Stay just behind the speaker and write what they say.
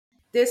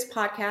This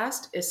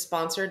podcast is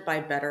sponsored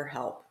by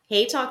BetterHelp.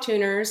 Hey, Talk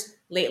Tuners.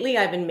 Lately,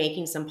 I've been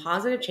making some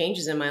positive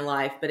changes in my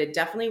life, but it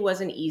definitely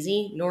wasn't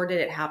easy, nor did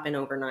it happen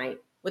overnight.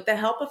 With the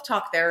help of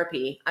talk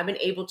therapy, I've been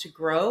able to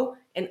grow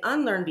and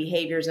unlearn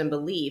behaviors and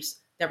beliefs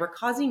that were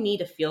causing me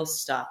to feel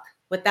stuck.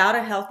 Without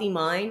a healthy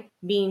mind,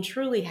 being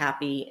truly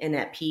happy and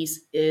at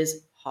peace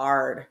is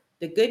hard.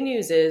 The good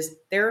news is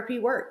therapy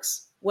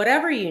works.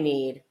 Whatever you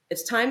need,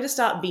 it's time to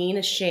stop being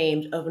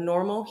ashamed of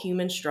normal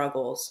human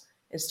struggles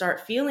and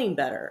start feeling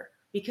better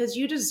because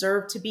you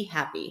deserve to be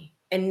happy.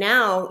 And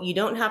now you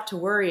don't have to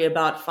worry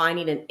about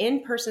finding an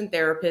in-person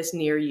therapist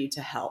near you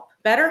to help.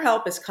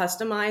 BetterHelp is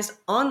customized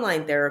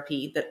online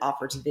therapy that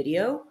offers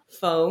video,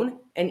 phone,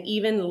 and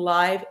even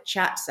live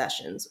chat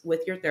sessions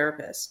with your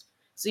therapist.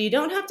 So you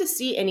don't have to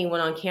see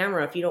anyone on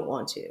camera if you don't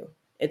want to.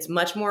 It's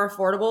much more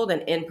affordable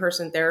than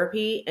in-person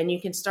therapy, and you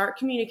can start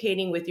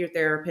communicating with your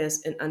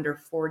therapist in under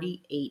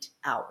 48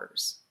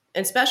 hours.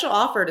 And special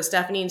offer to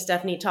Stephanie and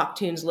Stephanie Talk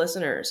Tunes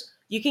listeners.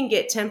 You can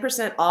get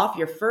 10% off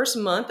your first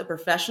month of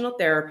professional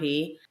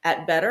therapy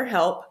at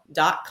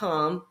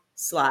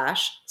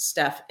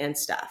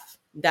betterhelp.com/StephandSteph.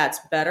 That's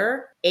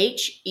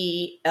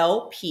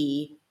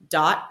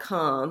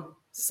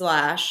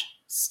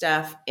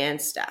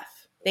betterhelp.com/StephandSteph.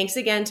 Thanks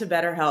again to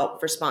BetterHelp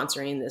for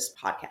sponsoring this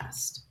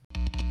podcast.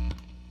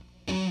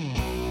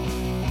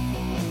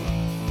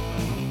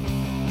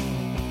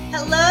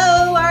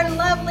 Hello, our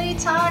lovely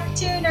Talk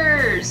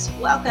Tuners.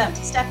 Welcome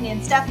to Stephanie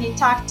and Stephanie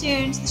Talk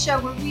Tunes, the show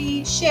where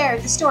we share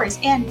the stories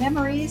and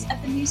memories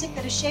of the music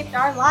that has shaped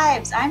our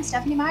lives. I'm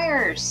Stephanie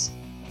Myers.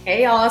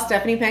 Hey y'all,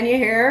 Stephanie Pena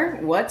here.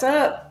 What's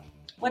up?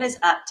 What is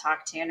up,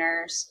 Talk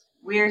Tuners?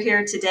 We're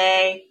here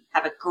today,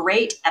 have a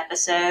great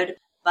episode,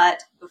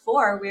 but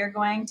before we are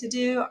going to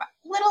do a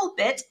little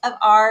bit of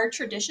our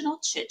traditional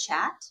chit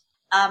chat,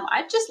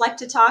 I'd just like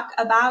to talk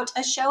about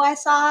a show I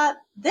saw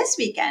this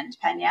weekend,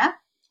 Pena.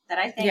 That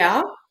I think,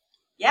 I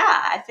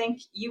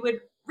think you would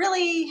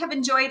really have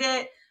enjoyed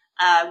it.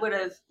 Would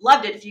have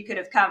loved it if you could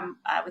have come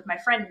with my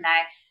friend and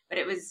I. But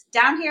it was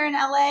down here in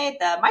LA,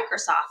 the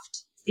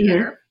Microsoft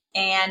Theater,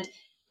 and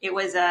it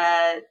was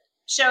a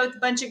show with a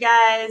bunch of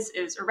guys.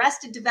 It was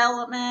Arrested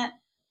Development,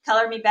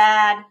 Color Me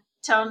Bad,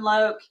 Tone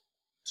Loc,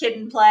 Kid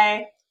and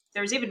Play.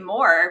 There was even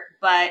more,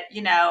 but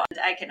you know,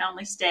 I can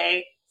only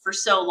stay for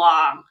so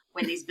long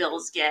when these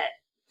bills get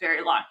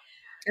very long.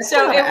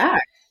 So it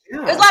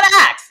was a lot of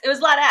acts.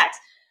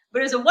 But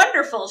it was a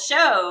wonderful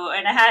show,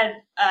 and I had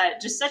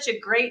just such a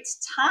great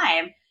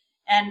time.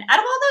 And out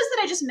of all those that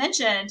I just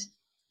mentioned,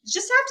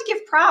 just have to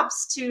give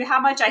props to how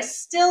much I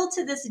still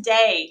to this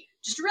day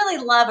just really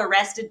love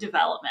Arrested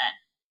Development.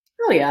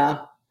 Oh,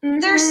 yeah. Mm-hmm.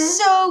 They're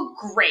so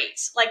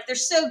great. They're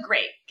so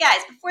great.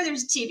 Guys, before there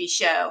was a TV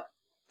show,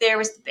 there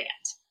was the band.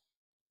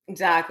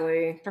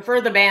 Exactly.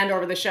 Prefer the band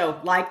over the show.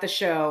 Like the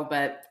show,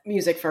 but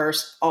music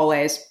first,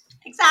 always.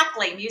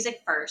 Exactly. Music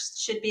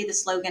first should be the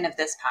slogan of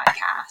this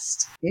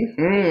podcast.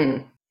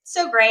 Mm-hmm.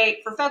 So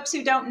great. For folks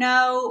who don't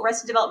know,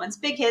 Arrested Development's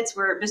big hits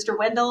were Mr.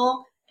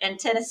 Wendell and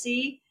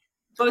Tennessee.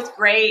 Both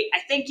great.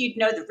 I think you'd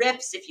know the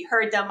riffs if you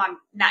heard them. I'm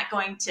not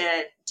going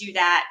to do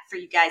that for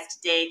you guys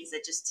today because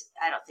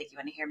I don't think you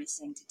want to hear me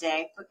sing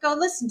today. But go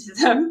listen to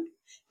them.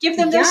 Give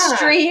them their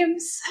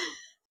streams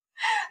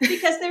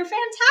because they're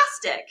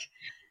fantastic.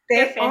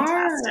 They're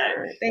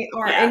fantastic. They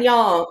are. Yeah. And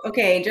y'all,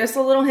 okay, just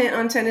a little hint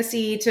on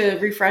Tennessee to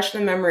refresh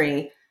the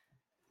memory.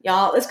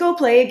 Y'all, let's go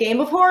play a game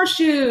of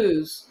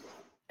horseshoes.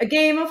 A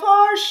game of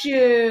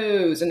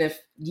horseshoes. And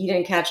if you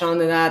didn't catch on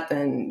to that,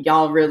 then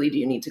y'all really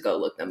do need to go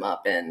look them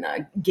up and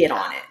get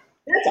on it.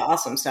 That's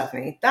awesome,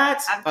 Stephanie.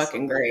 That's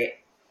fucking great.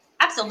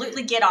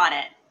 Absolutely get on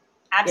it.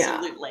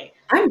 Absolutely.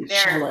 Yeah. I'm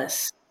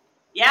jealous.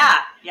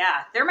 Yeah.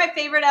 They're my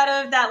favorite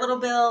out of that little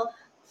bill.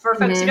 For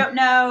folks who don't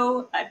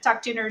know,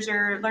 Talk Tuners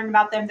or learn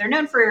about them, they're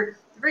known for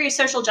very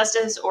social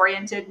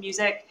justice-oriented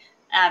music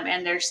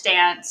and their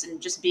stance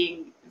and just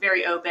being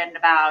very open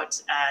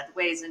about the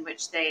ways in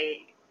which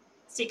they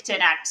seek to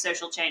enact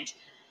social change.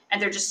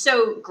 And they're just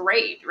so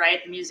great,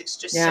 right? The music's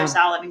just so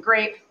solid and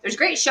great. There's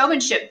great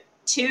showmanship,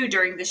 too,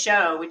 during the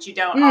show, which you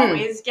don't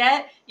always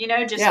get. You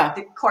know, just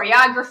the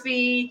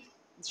choreography,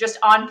 just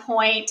on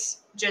point,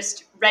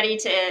 just ready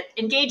to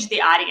engage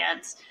the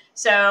audience.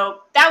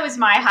 So that was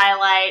my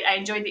highlight. I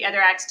enjoyed the other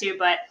acts too,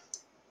 but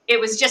it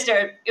was just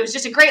a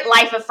great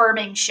life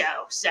affirming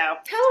show. So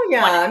hell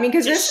yeah. I mean,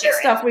 because this is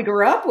stuff we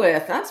grew up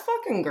with. That's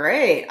fucking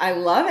great. I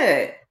love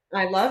it.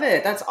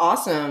 That's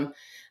awesome.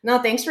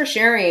 No, thanks for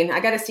sharing.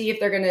 I got to see if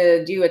they're going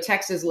to do a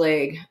Texas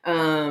leg.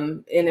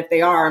 And if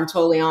they are, I'm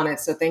totally on it.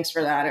 So thanks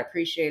for that. I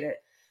appreciate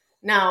it.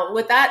 Now,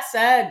 with that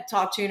said,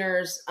 Talk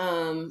Tuners,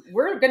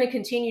 we're going to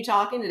continue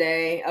talking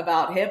today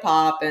about hip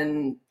hop,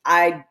 and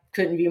I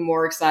couldn't be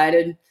more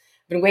excited.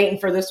 Been waiting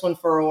for this one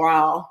for a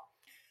while.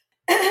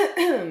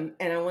 And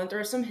I want to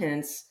throw some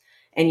hints,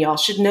 and y'all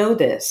should know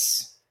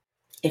this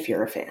if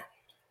you're a fan.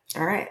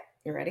 All right,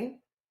 you ready?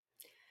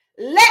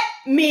 Let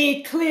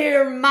me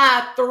clear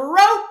my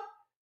throat.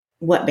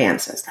 What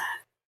band says that?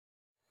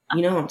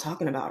 You know what I'm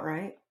talking about,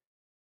 right?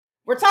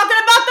 We're talking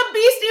about the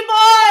Beastie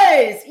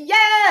Boys.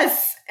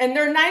 Yes. and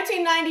their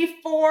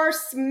 1994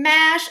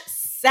 smash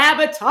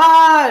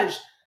Sabotage.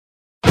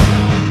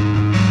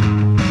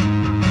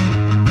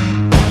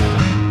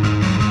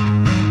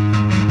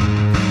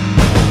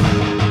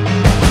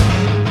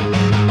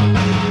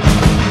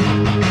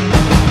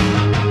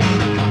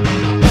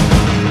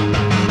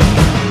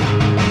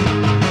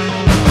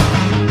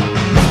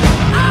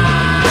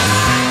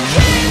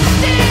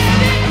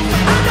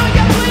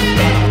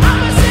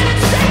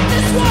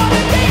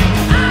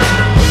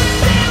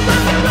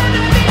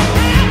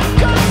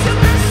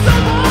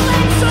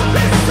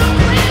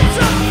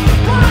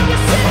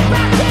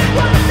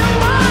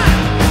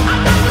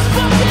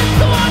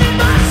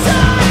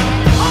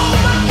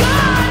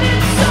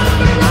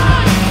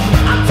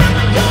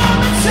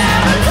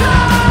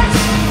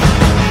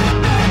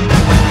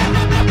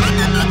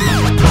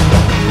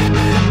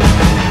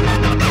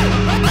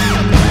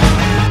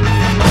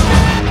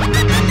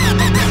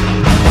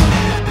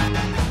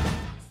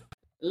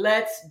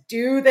 Let's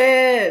do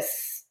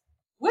this.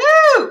 Woo!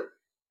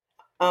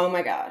 Oh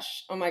my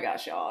gosh,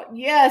 y'all.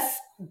 Yes,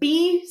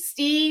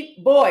 Beastie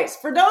Boys.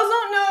 For those who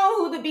don't know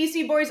who the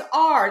Beastie Boys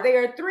are, they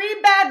are three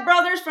bad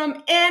brothers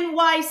from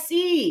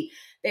NYC.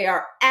 They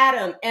are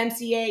Adam,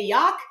 MCA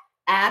Yock,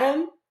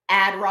 Adam,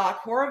 Ad Rock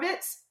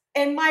Horowitz,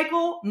 and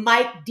Michael,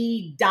 Mike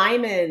D.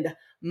 Diamond.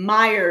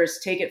 Myers,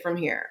 take it from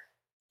here.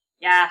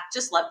 Yeah,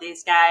 just love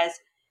these guys.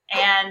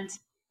 And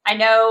I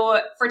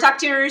know for Talk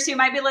Tuners who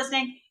might be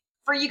listening,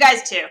 for you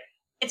guys too,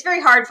 it's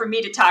very hard for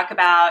me to talk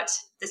about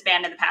this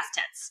band in the past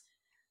tense,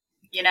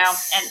 you know?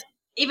 And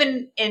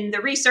even in the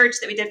research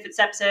that we did for this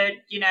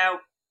episode, you know,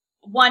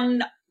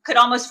 one could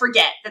almost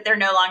forget that they're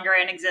no longer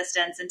in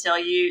existence until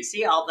you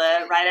see all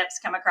the write-ups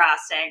come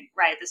across saying,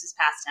 right, this is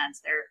past tense.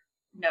 They're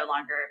no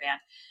longer a band.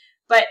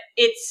 But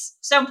it's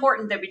so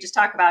important that we just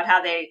talk about how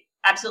they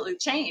absolutely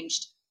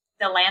changed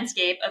the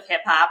landscape of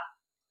hip-hop.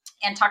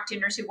 And Talk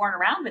Tuners who weren't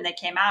around when they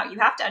came out, you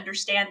have to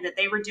understand that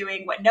they were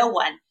doing what no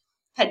one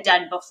had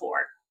done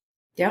before.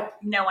 Yep.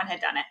 No one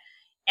had done it.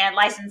 And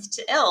Licensed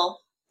to Ill,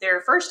 their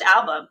first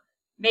album,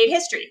 made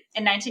history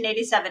in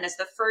 1987 as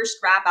the first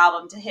rap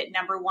album to hit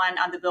 #1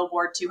 on the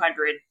Billboard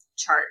 200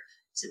 chart.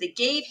 So they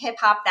gave hip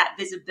hop that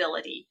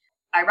visibility.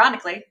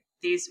 Ironically,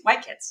 these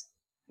white kids.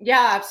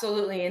 Yeah,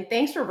 absolutely. And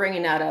thanks for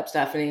bringing that up,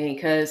 Stephanie,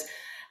 because,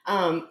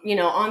 you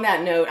know, on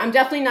that note, I'm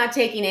definitely not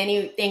taking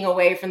anything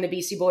away from the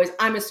Beastie Boys.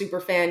 I'm a super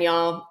fan,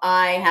 y'all.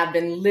 I have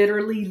been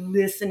literally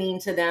listening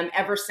to them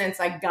ever since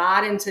I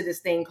got into this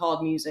thing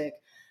called music.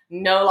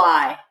 No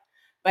lie.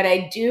 But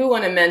I do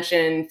want to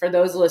mention for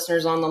those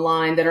listeners on the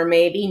line that are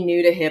maybe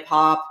new to hip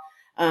hop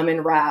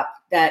and rap,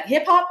 that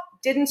hip hop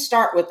didn't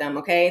start with them,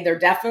 okay? They're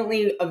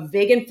definitely a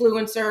big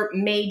influencer,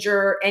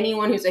 major.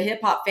 Anyone who's a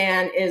hip hop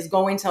fan is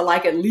going to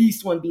like at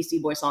least one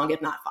Beastie Boy song,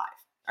 if not 5.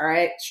 All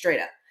right,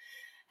 straight up.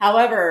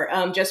 However,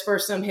 just for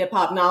some hip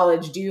hop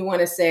knowledge, do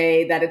want to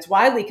say that it's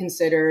widely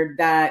considered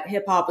that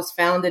hip hop was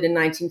founded in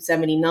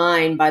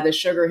 1979 by the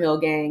Sugar Hill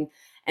Gang,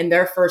 and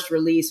their first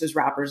release was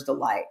Rapper's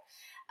Delight.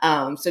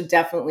 So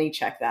definitely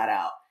check that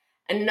out.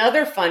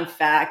 Another fun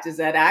fact is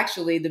that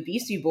actually the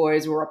Beastie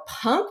Boys were a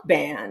punk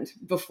band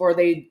before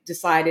they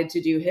decided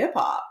to do hip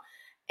hop.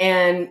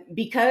 And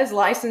because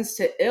Licensed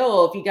to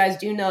Ill, if you guys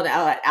do know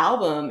that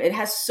album, it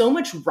has so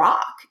much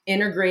rock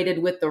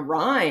integrated with the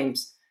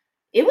rhymes.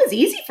 It was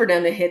easy for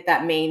them to hit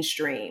that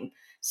mainstream.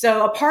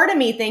 So a part of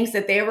me thinks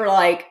that they were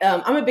like,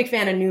 I'm a big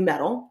fan of nu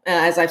metal,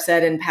 as I've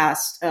said in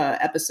past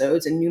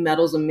episodes, and nu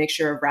metal is a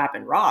mixture of rap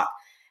and rock.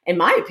 In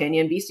my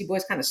opinion, Beastie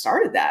Boys kind of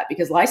started that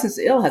because Licensed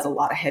to Ill has a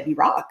lot of heavy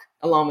rock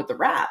along with the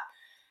rap.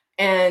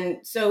 And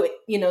so,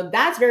 you know,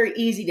 that's very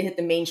easy to hit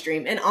the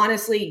mainstream. And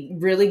honestly,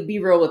 really be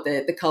real with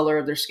it, the color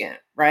of their skin,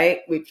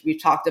 right?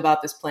 We've talked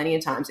about this plenty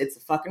of times. It's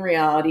the fucking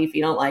reality. If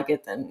you don't like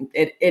it, then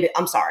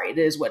I'm sorry, it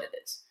is what it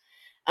is.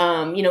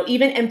 You know,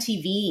 even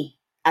MTV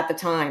at the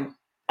time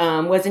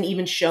wasn't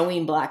even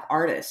showing Black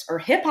artists or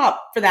hip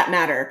hop for that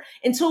matter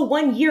until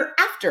 1 year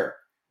after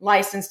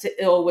Licensed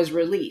to Ill was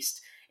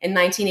released. In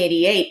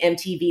 1988,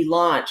 MTV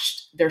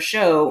launched their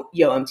show,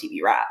 Yo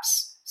MTV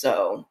Raps.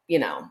 So, you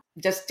know,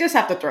 just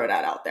have to throw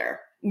that out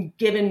there.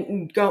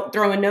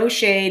 Throwing no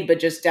shade, but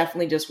just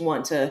definitely just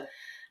want to,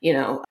 you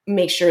know,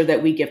 make sure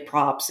that we give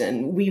props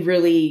and we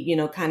really, you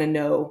know, kind of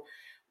know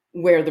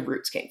where the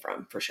roots came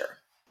from for sure.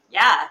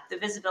 Yeah, the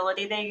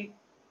visibility they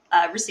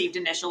received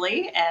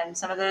initially and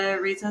some of the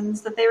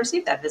reasons that they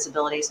received that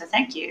visibility. So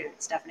thank you,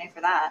 Stephanie,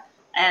 for that.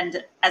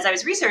 And as I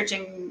was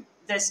researching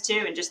this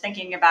too, and just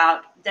thinking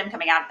about them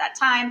coming out at that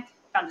time,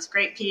 found this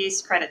great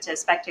piece, credit to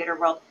Spectator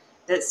World,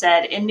 that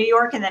said, in New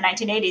York in the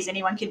 1980s,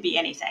 anyone could be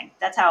anything.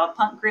 That's how a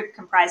punk group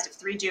comprised of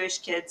 3 Jewish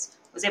kids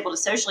was able to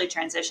socially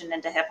transition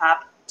into hip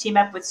hop, team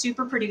up with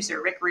super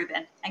producer Rick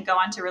Rubin, and go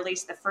on to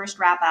release the first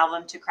rap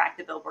album to crack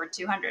the Billboard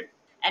 200.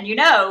 And you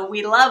know,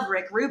 we love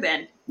Rick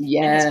Rubin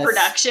and his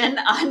production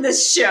on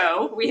this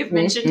show. We have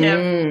mentioned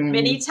him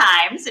many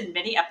times in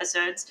many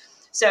episodes.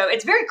 So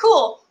it's very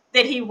cool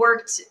that he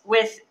worked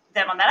with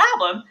them on that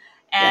album.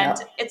 And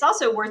it's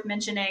also worth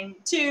mentioning,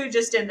 too,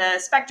 just in the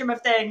spectrum of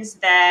things,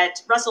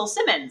 that Russell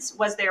Simmons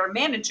was their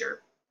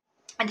manager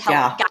and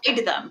helped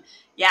guide them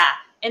Yeah,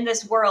 in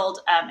this world,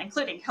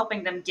 including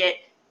helping them get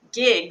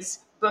gigs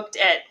booked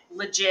at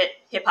legit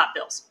hip hop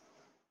bills.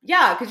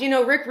 Yeah, because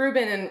Rick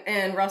Rubin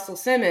and Russell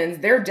Simmons,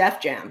 they're Def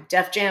Jam.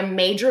 Def Jam,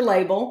 major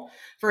label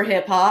for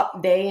hip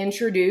hop. They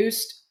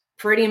introduced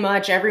pretty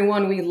much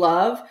everyone we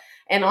love.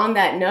 And on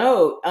that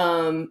note,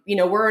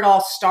 where it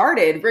all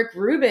started, Rick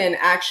Rubin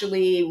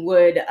actually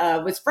would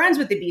was friends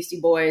with the Beastie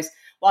Boys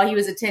while he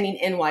was attending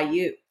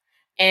NYU.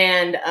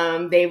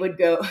 And they would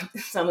go.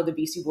 Some of the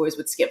Beastie Boys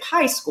would skip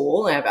high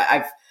school.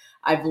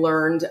 I've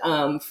learned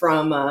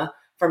from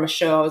a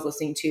show I was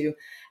listening to,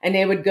 and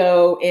they would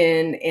go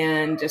in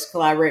and just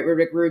collaborate with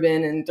Rick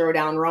Rubin and throw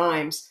down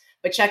rhymes.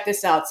 But check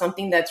this out,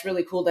 something that's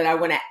really cool that I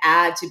want to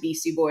add to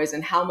Beastie Boys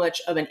and how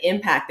much of an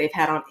impact they've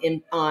had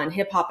on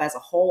hip hop as a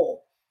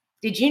whole.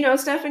 Did you know,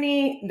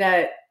 Stephanie,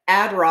 that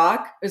Ad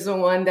Rock is the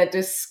one that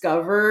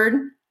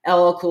discovered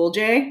LL Cool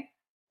J?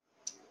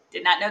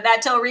 Did not know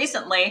that till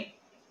recently.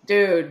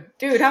 Dude,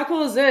 how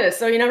cool is this?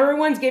 So,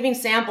 everyone's giving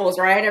samples,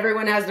 right?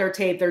 Everyone has their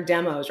tape, their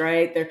demos,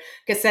 right? Their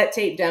cassette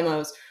tape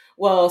demos.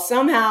 Well,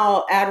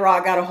 somehow Ad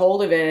Rock got a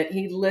hold of it.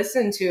 He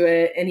listened to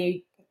it and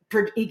he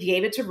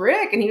gave it to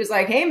Rick, and he was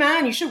like, "Hey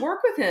man, you should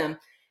work with him."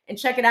 And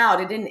check it out,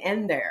 it didn't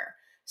end there.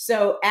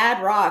 So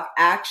Ad Rock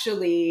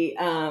actually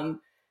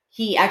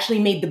he actually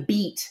made the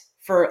beat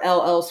for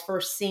LL's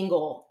first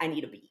single, "I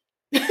Need a Beat."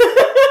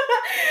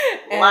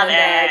 Love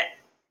and it.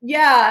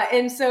 Yeah,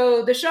 and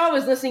so the show I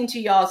was listening to,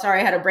 y'all,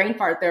 sorry, I had a brain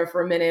fart there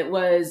for a minute,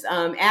 was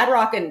Ad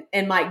Rock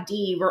and Mike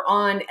D were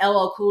on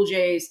LL Cool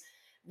J's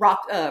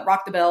Rock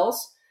the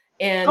Bells,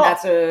 and Cool.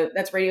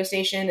 that's a radio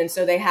station, and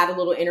so they had a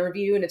little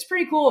interview, and it's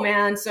pretty cool,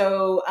 man.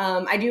 So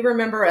I do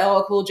remember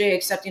LL Cool J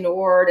accepting an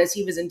award as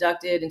he was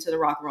inducted into the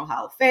Rock and Roll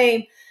Hall of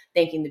Fame,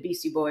 thanking the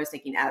Beastie Boys,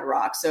 thanking Ad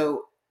Rock.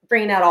 So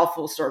bringing that all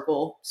full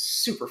circle,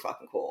 super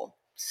fucking cool,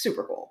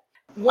 super cool.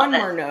 Love One it.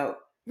 more note.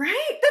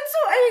 Right? That's so,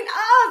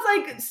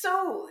 it's like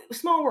so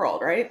small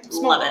world, right?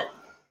 Small Love world.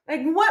 it.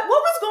 Like what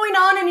was going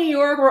on in New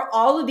York where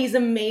all of these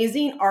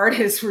amazing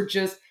artists were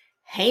just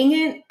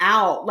hanging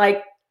out?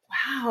 Like,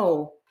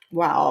 wow.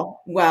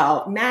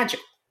 Magic.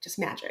 Just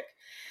magic.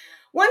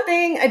 One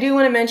thing I do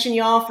want to mention,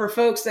 y'all, for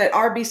folks that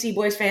are BC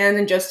Boys fans,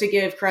 and just to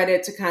give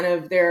credit to kind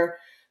of their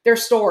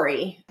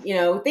story,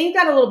 things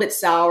got a little bit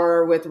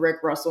sour with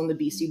Rick Russell and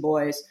the BC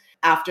Boys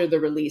after the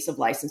release of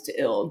License to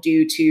Ill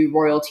due to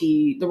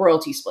the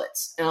royalty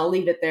splits. And I'll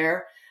leave it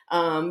there.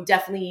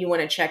 Definitely you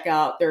want to check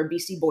out their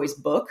BC Boys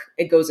book.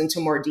 It goes into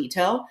more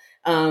detail,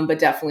 but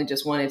definitely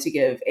just wanted to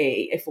give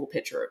a full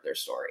picture of their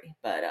story.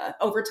 But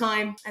over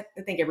time,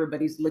 I think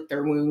everybody's licked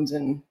their wounds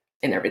and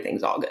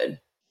everything's all good.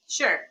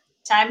 Sure.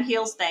 Time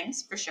heals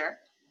things for sure.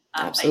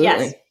 Absolutely. But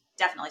yes,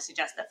 definitely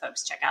suggest that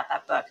folks check out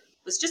that book.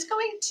 Was just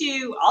going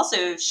to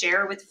also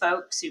share with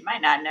folks who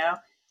might not know,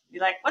 be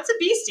like, what's a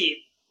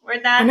beastie?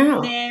 Where'd that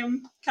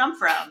name come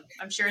from?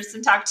 I'm sure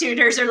some talk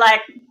tuners are like,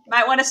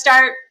 might want to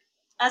start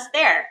us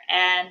there.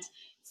 And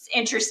it's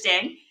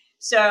interesting.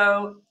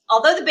 So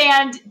although the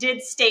band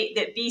did state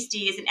that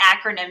Beastie is an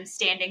acronym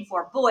standing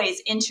for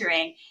Boys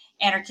Entering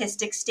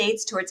Anarchistic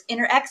States Towards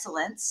Inner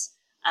Excellence,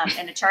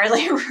 in a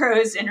Charlie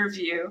Rose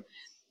interview,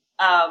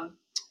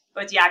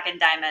 both Yak and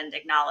Diamond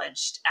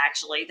acknowledged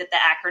actually that the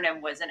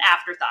acronym was an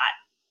afterthought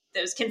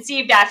that was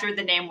conceived after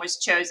the name was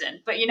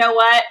chosen. But you know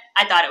what?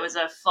 I thought it was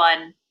a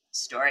fun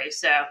story.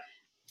 So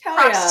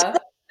yeah.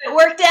 It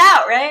worked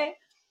out, right?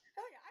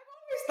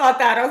 Thought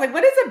that. I was like,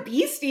 what is a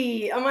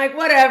beastie? I'm like,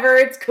 whatever,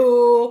 it's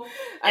cool.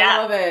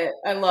 Yeah.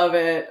 I love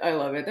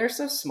it. They're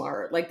so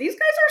smart. Like, these guys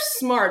are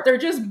smart. They're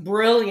just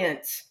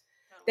brilliant.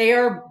 They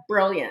are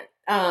brilliant.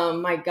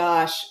 My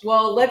gosh.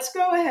 Well, let's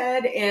go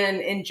ahead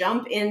and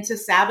jump into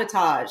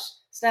Sabotage.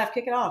 Steph,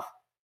 kick it off.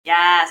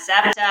 Yeah,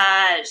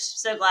 Sabotage.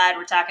 So glad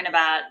we're talking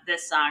about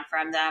this song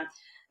from them.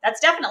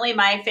 That's definitely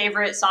my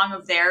favorite song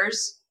of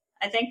theirs,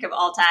 I think, of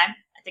all time.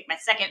 I think my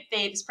second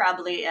fave is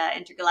probably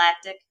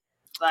Intergalactic.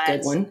 But,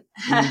 good one.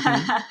 But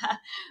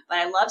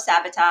I love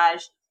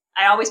Sabotage.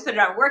 I always put it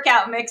on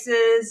workout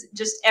mixes.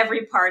 Just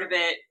every part of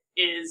it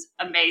is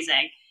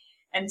amazing.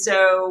 And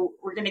so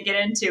we're going to get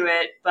into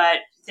it, but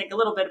think a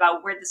little bit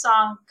about where the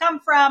song come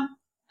from.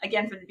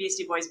 Again, from the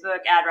Beastie Boys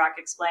book, Ad Rock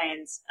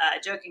explains,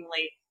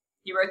 jokingly,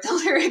 he wrote the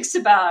lyrics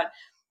about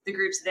the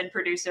group's then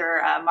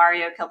producer,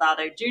 Mario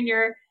Caldado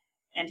Jr.,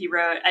 and he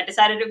wrote, I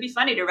decided it would be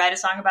funny to write a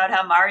song about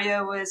how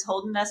Mario was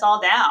holding us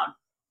all down.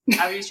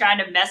 How he was trying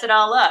to mess it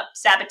all up.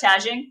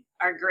 Sabotaging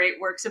our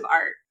great works of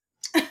art.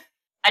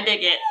 I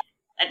dig it,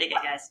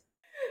 guys.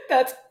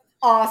 That's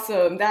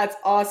awesome.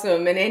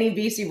 And any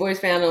Beastie Boys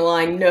fan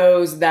online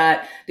knows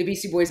that the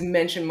Beastie Boys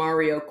mention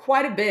Mario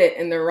quite a bit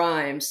in their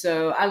rhymes.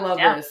 So I love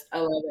this. I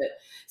love it.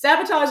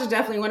 Sabotage is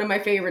definitely one of my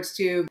favorites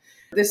too.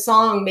 This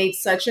song made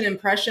such an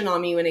impression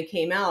on me when it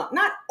came out,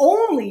 not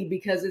only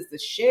because it's the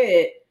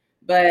shit,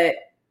 but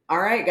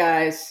all right,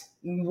 guys,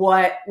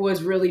 what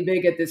was really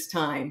big at this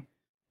time?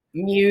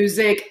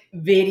 Music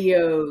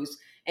videos.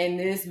 And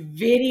this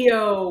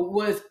video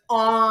was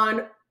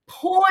on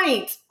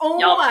point. Oh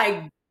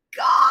my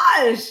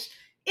gosh.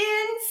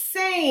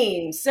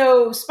 Insane.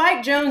 So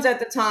Spike Jonze at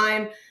the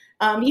time,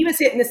 He was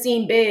hitting the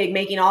scene big,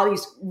 making all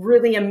these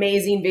really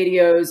amazing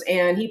videos,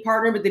 and he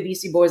partnered with the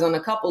Beastie Boys on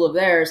a couple of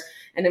theirs,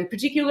 and in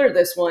particular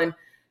this one.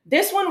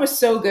 This one was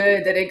so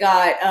good that it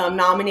got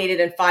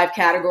nominated in 5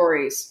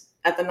 categories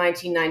at the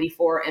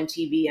 1994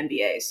 MTV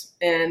MBAs,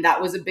 and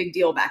that was a big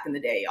deal back in the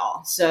day,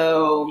 y'all.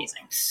 So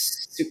Amazing.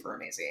 super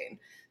amazing,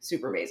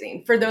 super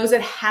amazing. For those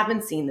that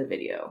haven't seen the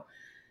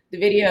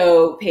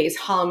video pays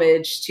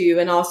homage to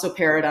and also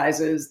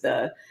parodies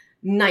the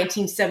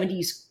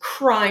 1970s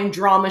crime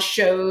drama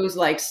shows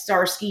like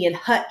Starsky and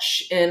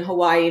Hutch and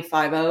Hawaii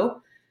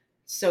Five-O.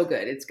 So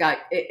good.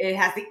 It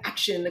has the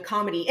action, the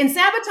comedy, and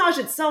Sabotage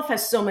itself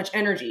has so much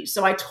energy.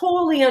 So I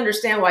totally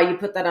understand why you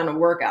put that on a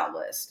workout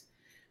list.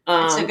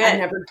 It's so I've good.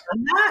 never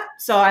done that,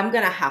 so I'm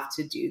gonna have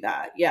to do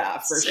that. Yeah,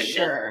 for So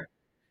sure.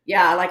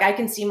 Yeah, like I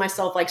can see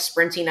myself like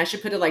sprinting. I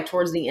should put it like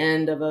towards the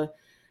end of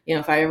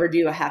if I ever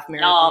do a half good.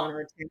 No, marathon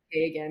or a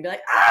 10K again, be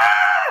like,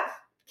 ah,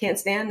 can't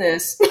stand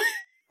this.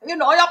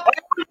 yep.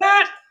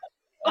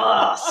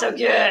 Oh, so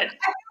good.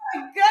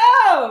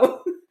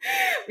 Go.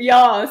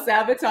 Y'all,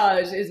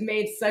 Sabotage has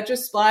made such a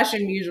splash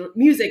in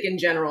music in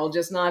general,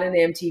 just not in the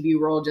MTV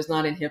world, just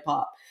not in hip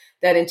hop,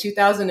 that in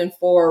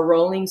 2004,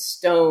 Rolling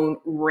Stone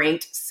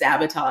ranked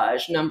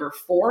Sabotage number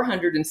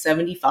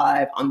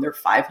 475 on their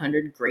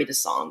 500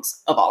 greatest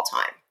songs of all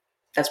time.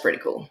 That's pretty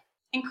cool.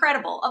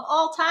 Incredible. Of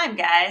all time,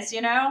 guys,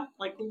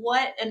 like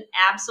what an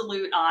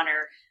absolute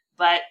honor.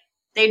 But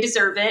they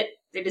deserve it.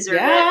 They deserve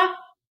it.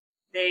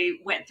 They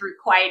went through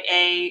quite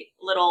a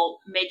little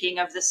making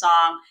of the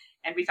song,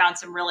 and we found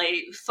some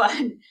really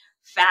fun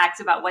facts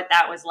about what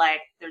that was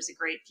like. There's a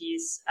great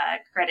piece,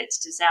 credits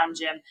to Sound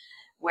Jim,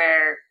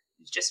 where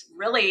just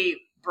really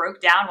broke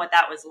down what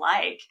that was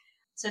like.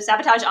 So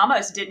Sabotage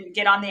almost didn't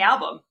get on the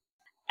album.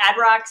 Ad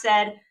Rock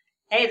said,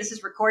 hey, this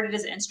is recorded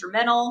as an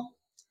instrumental.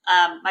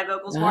 My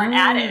vocals weren't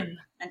added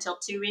until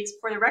 2 weeks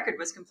before the record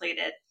was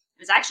completed. It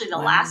was actually the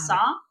last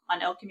song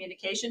on Ill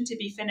Communication to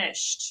be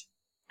finished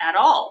at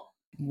all.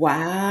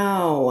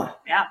 Wow.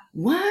 Yeah.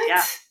 What?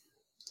 Yeah.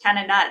 Kind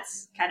of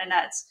nuts.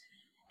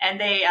 And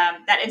they,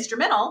 that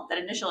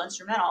initial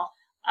instrumental,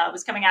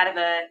 was coming out of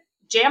a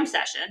jam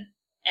session.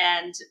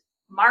 And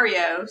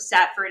Mario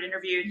sat for an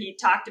interview and he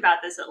talked about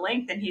this at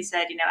length. And he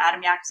said,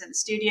 Adam Yak's in the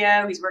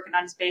studio. He's working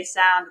on his bass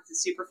sound with the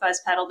super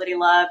fuzz pedal that he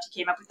loved. He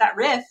came up with that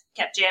riff,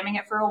 kept jamming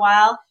it for a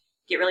while,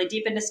 get really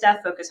deep into stuff,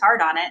 focus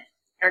hard on it.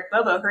 Eric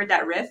Bobo heard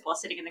that riff while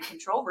sitting in the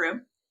control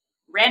room,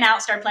 ran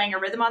out, started playing a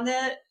rhythm on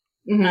the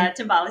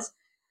timbales.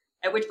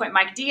 At which point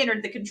Mike D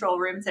entered the control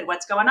room and said,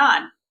 what's going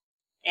on?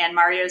 And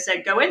Mario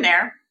said, go in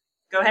there.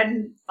 Go ahead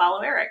and follow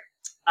Eric.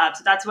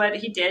 So that's what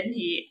he did.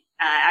 He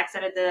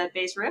accented the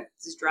bass riff,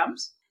 his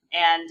drums.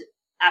 And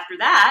after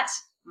that,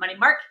 Money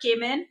Mark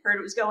came in, heard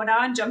what was going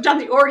on, jumped on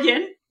the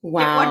organ, hit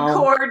one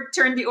chord,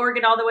 turned the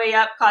organ all the way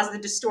up, caused the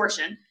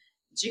distortion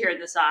that you hear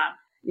in the song.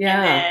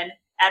 Yeah. And then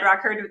Ad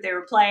Rock heard what they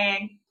were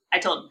playing. I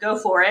told him, go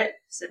for it,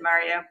 said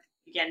Mario.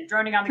 Again,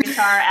 droning on the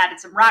guitar, added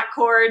some rock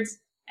chords.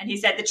 And he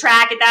said the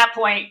track at that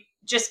point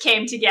just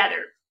came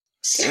together.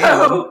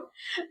 So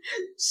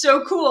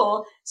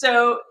cool.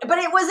 But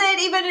it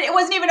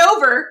wasn't even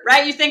over,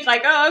 right? You think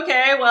like, oh,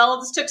 okay, well,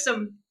 this took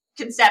some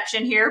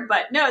conception here,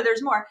 but no,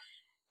 there's more.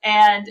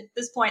 And at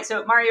this point,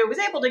 so Mario was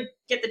able to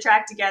get the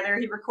track together.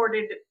 He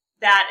recorded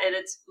that at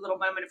its little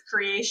moment of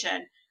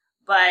creation.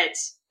 But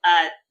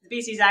the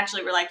Beasties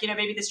actually were like,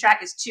 maybe this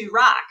track is too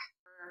rock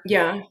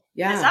for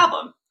this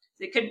album.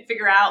 They couldn't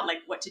figure out like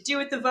what to do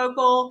with the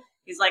vocal.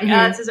 He's like,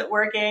 this isn't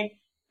working.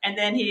 And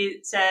then he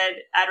said,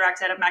 Ad Rock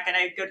said, I'm not going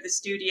to go to the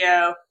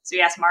studio. So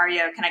he asked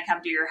Mario, can I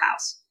come to your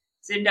house?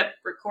 So he ended up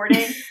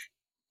recording.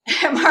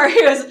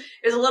 It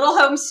was a little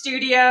home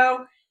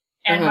studio.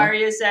 And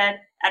Mario said,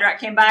 Ad Rock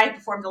came by,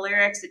 performed the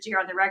lyrics that you hear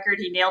on the record.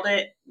 He nailed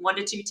it, 1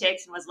 to 2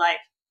 takes, and was like,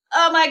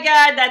 oh my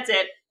God, that's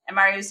it. And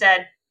Mario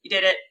said, you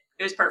did it.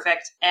 It was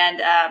perfect.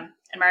 And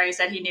Mario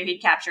said he knew he'd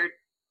captured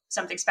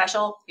something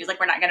special. He was like,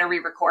 we're not going to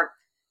re-record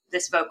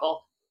this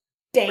vocal.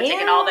 Damn. We're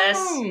taking all this,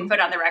 put it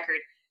on the record.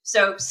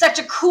 So such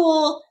a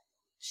cool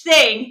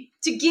thing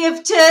to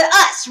give to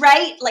us,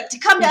 right? Like to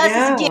come to us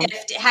as a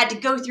gift. It had to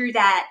go through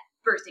that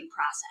birthing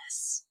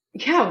process.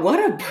 Yeah, what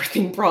a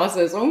birthing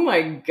process. Oh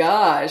my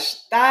gosh.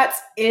 That's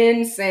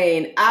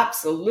insane.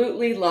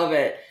 Absolutely love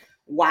it.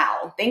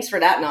 Wow. Thanks for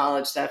that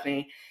knowledge,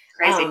 Stephanie.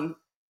 Crazy.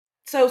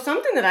 So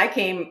something that I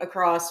came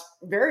across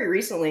very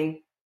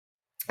recently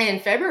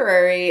in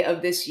February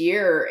of this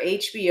year,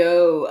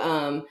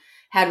 HBO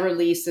had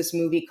released this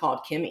movie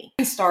called Kimmy.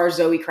 It stars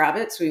Zoe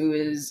Kravitz, who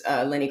is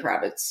Lenny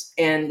Kravitz,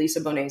 and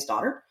Lisa Bonet's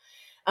daughter.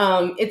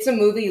 It's a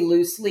movie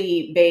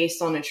loosely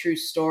based on a true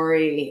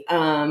story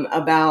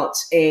about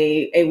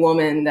a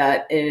woman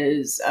that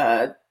is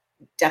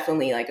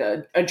definitely like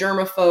a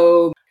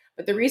germaphobe.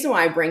 But the reason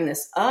why I bring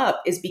this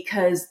up is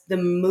because the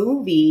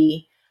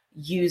movie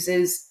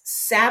uses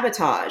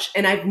Sabotage.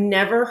 And I've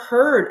never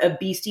heard a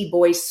Beastie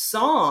Boys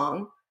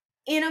song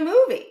in a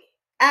movie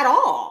at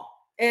all.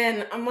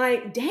 And I'm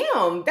like,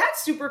 damn,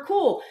 that's super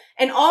cool.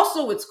 And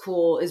also what's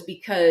cool is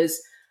because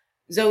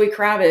Zoe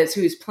Kravitz,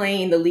 who's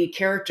playing the lead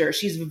character,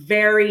 she's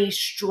very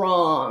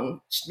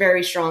strong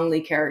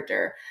lead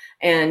character.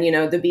 And,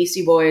 the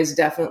Beastie Boys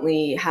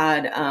definitely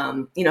had,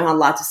 had a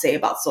lot to say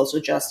about social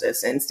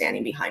justice and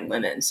standing behind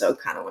women. So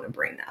kind of want to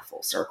bring that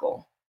full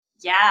circle.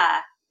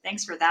 Yeah,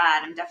 thanks for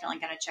that. I'm definitely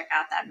going to check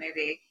out that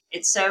movie.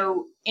 It's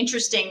so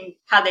interesting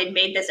how they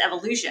made this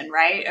evolution,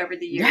 right? Over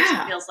the years.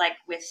 Yeah. It feels like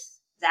with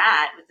the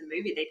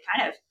movie, they'd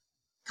kind of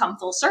come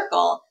full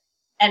circle.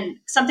 And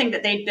something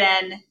that they've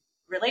been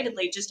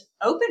relatedly just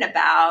open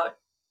about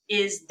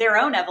is their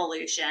own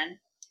evolution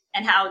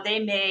and how they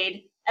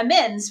made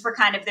amends for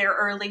kind of their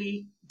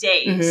early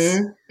days.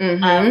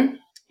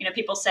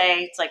 People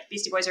say it's like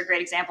Beastie Boys are a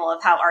great example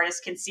of how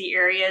artists can see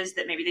areas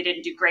that maybe they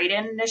didn't do great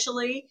in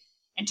initially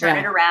and turn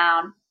it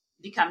around,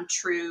 become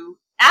true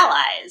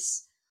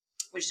allies,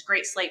 which is a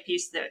great Slate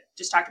piece that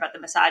just talked about the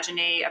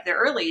misogyny of their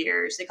early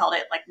years. They called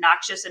it like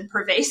noxious and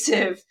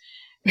pervasive.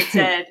 It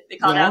said, they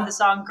called out the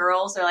song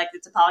Girls. They're like,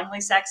 it's appallingly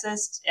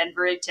sexist and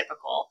very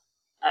typical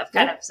of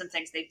kind of some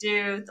things they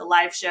do. The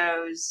live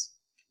shows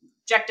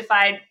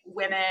objectified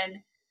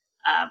women.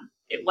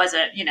 It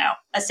wasn't,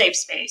 a safe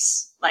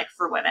space like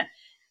for women.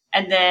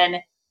 And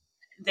then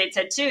they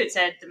said too, it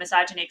said the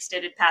misogyny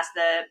extended past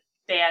the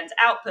band's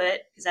output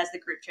because as the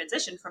group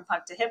transitioned from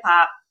punk to hip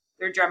hop,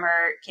 their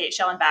drummer, Kate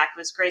Schellenbach,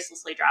 was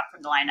gracelessly dropped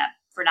from the lineup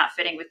for not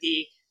fitting with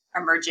the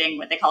emerging,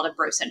 what they called a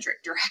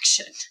brocentric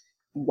direction.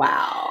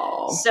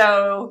 Wow.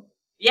 So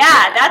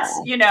that's,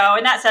 and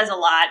that says a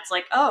lot. It's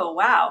like, oh,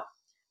 wow.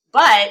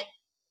 But,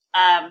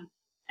 and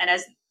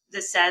as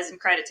this says, and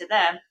credit to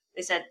them,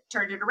 they said,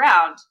 turned it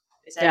around.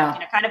 They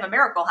said, kind of a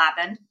miracle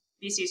happened.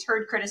 Beastie's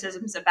heard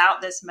criticisms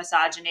about this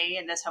misogyny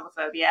and this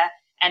homophobia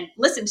and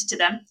listened to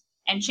them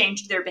and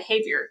changed their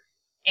behavior.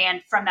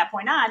 And from that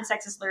point on,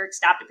 sexist lyrics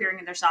stopped appearing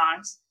in their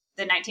songs.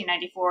 The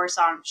 1994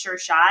 song Sure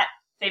Shot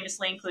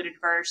famously included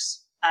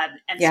verse,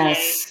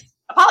 MCA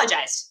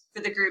apologized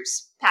for the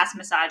group's past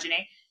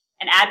misogyny.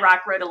 And Ad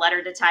Rock wrote a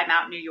letter to Time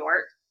Out New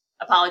York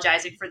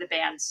apologizing for the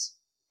band's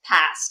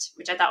past,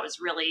 which I thought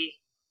was really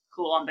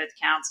cool on both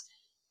counts.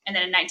 And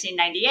then in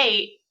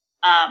 1998,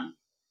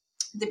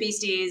 the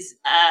Beasties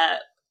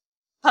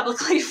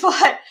publicly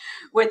fought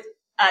with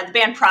the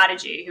band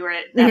Prodigy, who were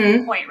at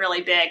that point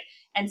really big,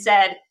 and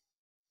said,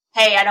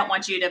 hey, I don't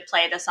want you to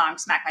play the song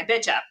Smack My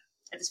Bitch Up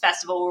at this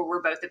festival where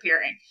we're both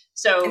appearing.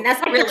 So, and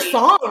that's like their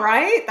song,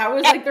 right? That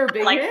was like their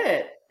big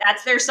hit.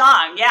 That's their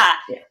song, yeah.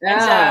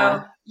 And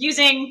so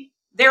using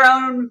their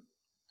own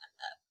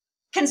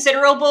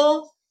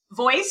considerable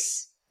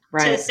voice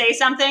to say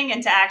something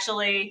and to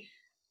actually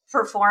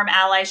perform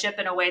allyship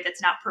in a way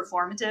that's not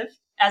performative,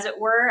 as it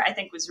were, I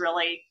think was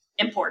really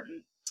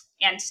important.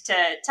 And to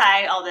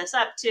tie all this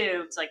up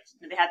too, it's like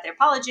they had their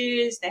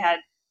apologies, they had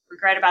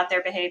regret about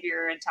their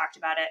behavior and talked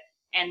about it.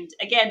 And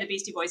again, the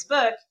Beastie Boys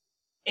book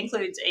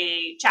includes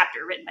a chapter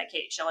written by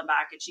Kate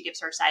Schellenbach, and she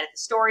gives her side of the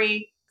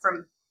story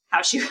from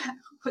how she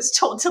was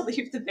told to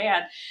leave the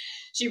band.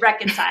 She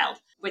reconciled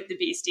with the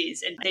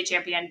Beasties and they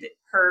championed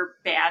her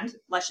band,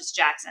 Luscious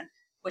Jackson,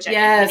 which I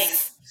think many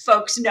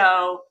folks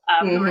know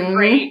who are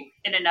great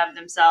in and of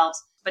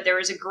themselves. But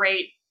there's a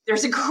great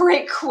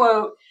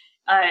quote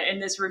in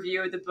this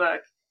review of the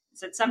book. It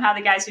said, somehow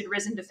the guys who'd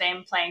risen to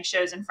fame playing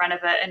shows in front of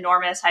an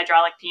enormous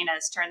hydraulic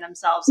penis turned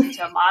themselves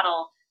into a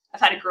model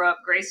of how to grow up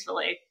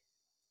gracefully.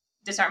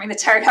 Disarming the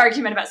tired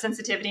argument about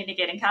sensitivity and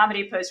negating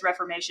comedy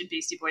post-Reformation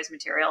Beastie Boys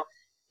material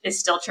is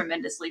still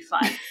tremendously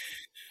fun.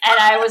 And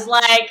I was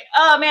like,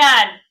 oh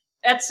man,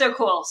 that's so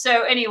cool.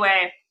 So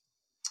anyway,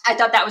 I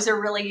thought that was a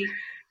really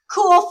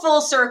cool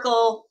full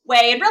circle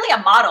way and really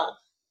a model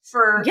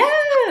for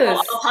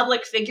all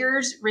public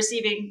figures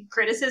receiving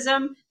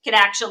criticism can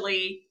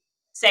actually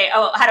say,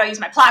 oh, how do I use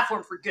my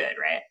platform for good,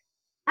 right?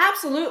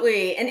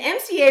 Absolutely. And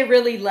MCA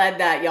really led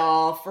that,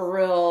 y'all, for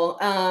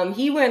real.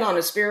 He went on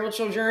a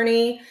spiritual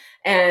journey.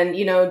 And,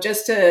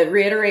 just to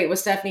reiterate what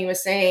Stephanie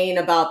was saying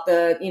about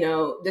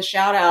the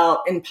shout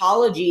out and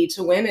apology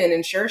to women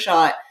in Sure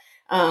Shot,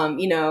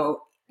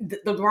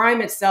 the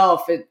rhyme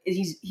itself,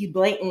 he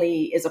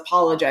blatantly is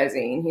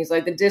apologizing. He's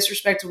like, the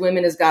disrespect to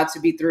women has got to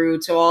be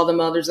through to all the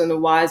mothers and the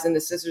wives and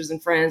the sisters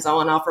and friends. I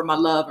want to offer my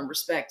love and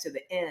respect to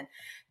the end.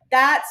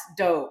 That's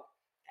dope.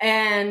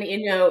 And,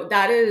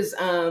 that is,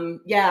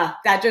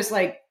 that just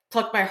like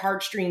plucked my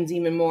heartstrings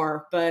even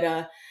more. But,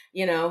 I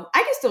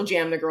can still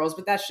jam the girls,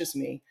 but that's just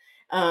me.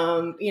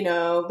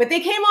 But they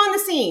came on the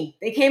scene.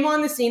 They came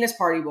on the scene as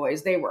party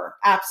boys. They were,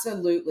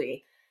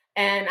 absolutely.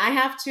 And I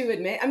have to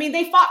admit,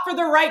 they fought for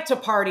the right to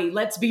party.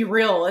 Let's be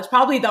real. It's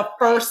probably the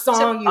first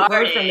song you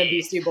heard from the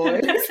Beastie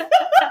Boys.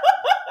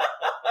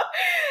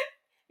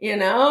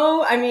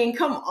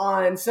 Come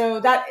on. So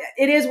that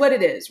it is what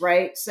it is,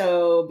 right?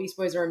 So Beast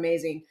Boys are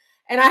amazing.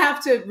 And I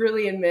have to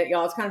really admit,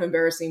 y'all, it's kind of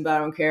embarrassing, but I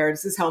don't care.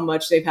 This is how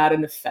much they've had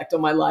an effect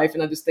on my life.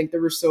 And I just think they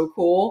were so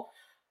cool.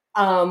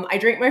 I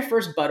drank my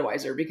first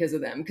Budweiser because of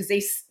them, because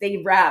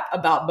they rap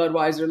about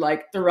Budweiser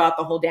like throughout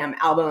the whole damn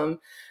album,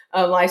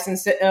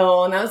 License to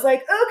Ill. And I was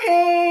like,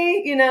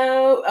 okay,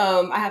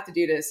 I have to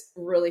do this.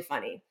 Really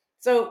funny.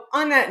 So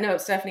on that note,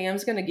 Stephanie, I'm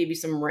just going to give you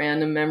some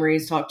random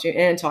memories, talk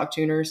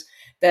tuners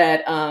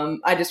that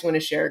I just want to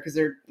share because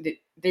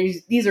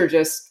these are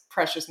just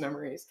precious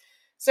memories.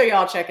 So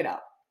y'all check it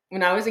out.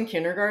 When I was in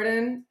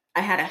kindergarten,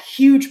 I had a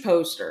huge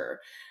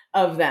poster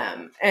of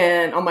them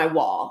and on my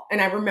wall, and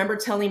I remember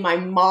telling my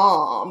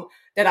mom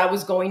that I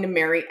was going to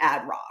marry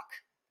Ad Rock.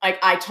 Like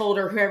I told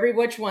her every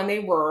which one they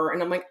were,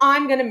 and I'm like,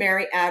 I'm going to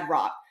marry Ad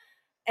Rock,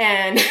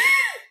 and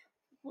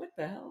what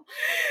the hell?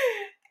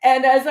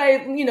 And as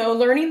I,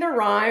 learning their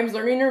rhymes,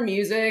 learning their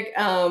music,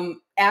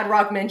 Ad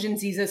Rock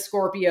mentions he's a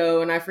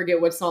Scorpio, and I forget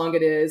what song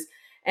it is.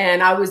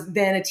 And I was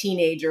then a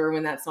teenager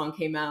when that song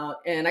came out.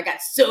 And I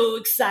got so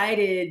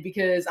excited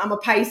because I'm a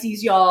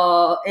Pisces,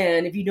 y'all.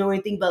 And if you know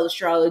anything about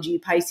astrology,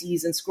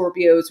 Pisces and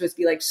Scorpio is supposed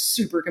to be like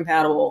super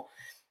compatible.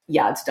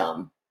 Yeah, it's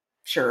dumb.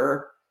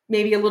 Sure.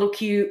 Maybe a little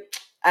cute.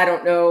 I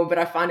don't know, but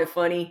I find it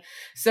funny.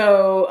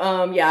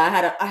 So yeah,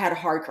 I had a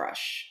hard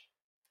crush.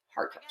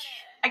 Hard crush.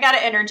 I got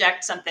to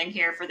interject something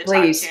here for the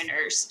Please. Talk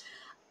Tuners.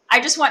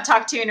 I just want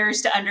Talk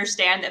Tuners to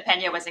understand that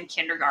Pena was in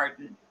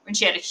kindergarten when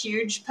she had a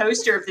huge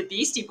poster of the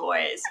Beastie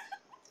Boys.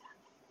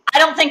 I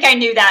don't think I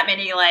knew that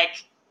many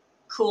like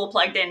cool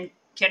plugged in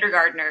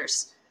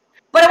kindergartners.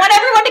 But I want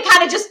everyone to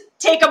kind of just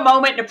take a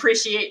moment and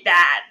appreciate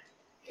that.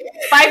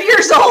 5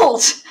 years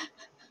old.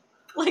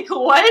 Like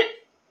what?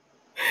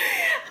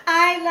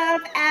 I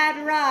love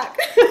Ad Rock.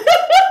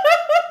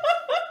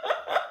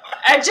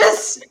 I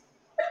just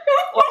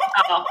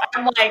wow.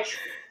 I'm like,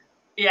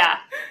 yeah.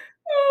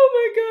 Oh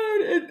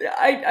my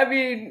god! I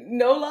mean,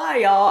 no lie,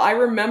 y'all. I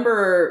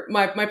remember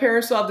my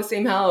parents still have the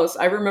same house.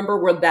 I remember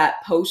where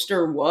that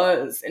poster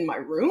was in my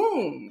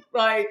room,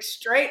 like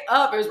straight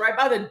up. It was right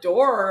by the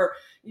door.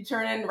 You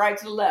turn in right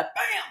to the left,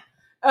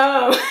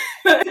 bam.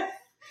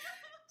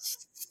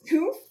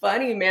 Too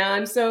funny,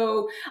 man.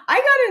 So I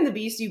got into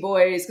Beastie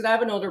Boys because I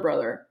have an older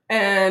brother,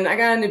 and I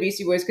got into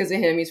Beastie Boys because of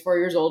him. He's 4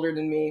 years older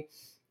than me.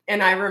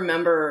 And I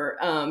remember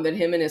that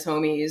him and his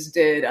homies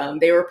did,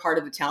 they were part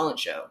of the talent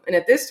show. And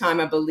at this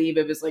time, I believe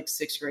it was like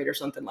sixth grade or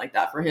something like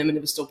that for him. And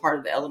it was still part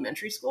of the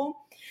elementary school.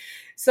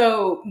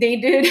 So they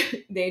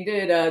did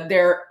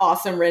their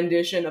awesome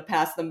rendition of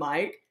Pass the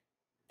Mic.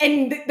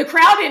 And the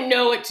crowd didn't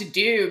know what to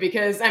do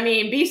because, I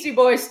mean, Beastie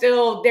Boys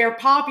still, they're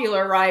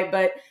popular, right?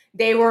 But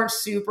they weren't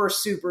super,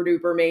 super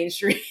duper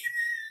mainstream.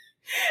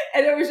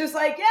 And it was just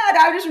like, yeah,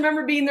 I just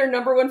remember being their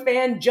number one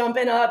fan,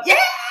 jumping up. Yeah,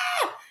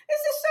 this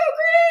is so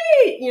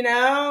great.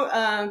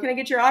 Can I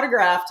get your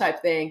autograph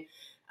type thing?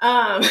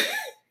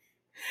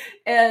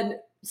 And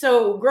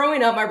so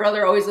growing up, my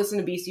brother always listened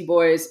to Beastie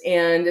Boys.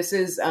 And this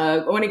is, I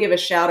want to give a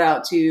shout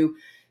out to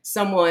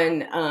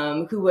someone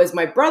who was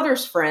my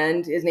brother's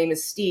friend. His name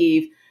is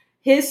Steve.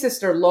 His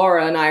sister,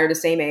 Laura, and I are the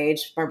same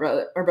age. My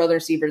brother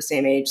and Steve are the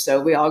same age.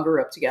 So we all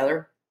grew up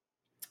together.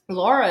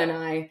 Laura and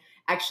I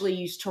actually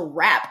used to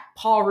rap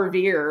Paul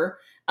Revere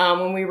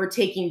when we were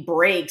taking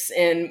breaks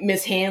in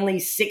Miss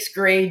Hanley's sixth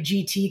grade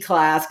GT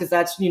class, because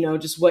that's,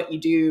 just what you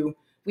do.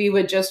 We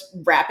would just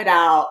rap it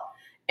out.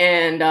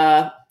 And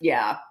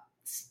yeah,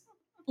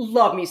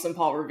 love me some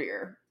Paul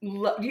Revere.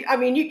 I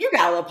mean, you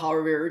gotta love Paul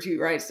Revere too,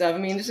 right, Steph? I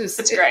mean,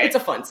 it's great. It's a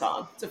fun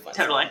song. It's a fun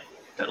Totally. song.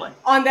 Totally.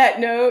 On that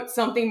note,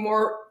 something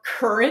more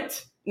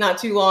current, not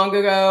too long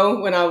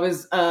ago when I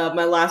was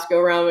my last go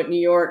around with New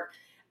York,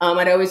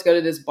 I'd always go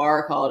to this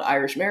bar called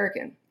Irish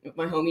American with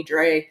my homie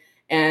Dre,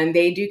 and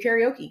they do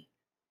karaoke.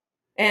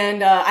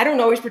 And I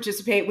don't always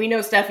participate. We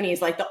know Stephanie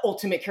is like the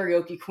ultimate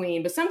karaoke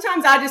queen, but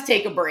sometimes I just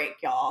take a break,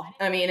 y'all.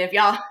 I mean, if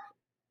y'all,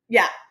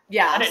 yeah.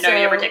 I didn't know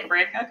you ever take a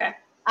break. Okay.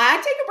 I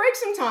take a break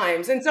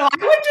sometimes. And so I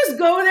would just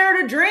go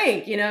there to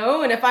drink,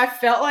 and if I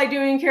felt like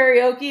doing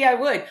karaoke, I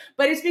would.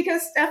 But it's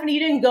because, Stephanie, you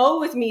didn't go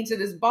with me to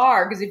this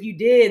bar, because if you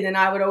did, then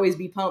I would always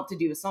be pumped to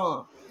do a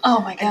song. Oh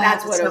my God. And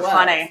that's what it was.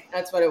 Funny.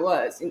 That's what it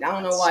was. And I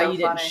don't know why you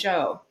didn't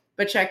show,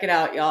 but check it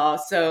out, y'all.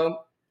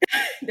 So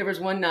there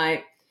was one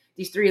night,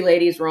 these three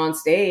ladies were on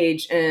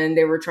stage and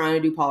they were trying to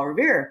do Paul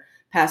Revere,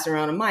 pass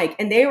around a mic.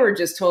 And they were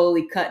just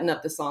totally cutting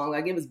up the song.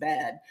 Like it was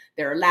bad.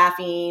 They were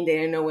laughing. They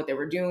didn't know what they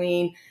were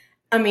doing.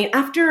 I mean,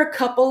 after a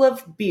couple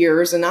of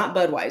beers, and not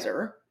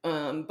Budweiser,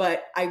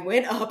 but I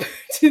went up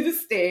to the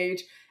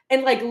stage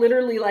and like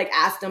literally like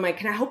asked them, like,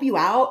 can I help you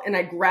out? And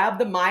I grabbed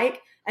the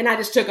mic and I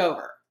just took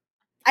over.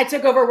 I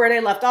took over where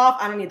they left off.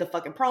 I don't need the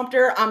fucking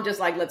prompter. I'm just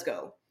like, let's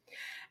go.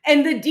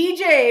 And the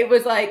DJ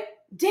was like,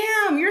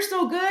 damn, you're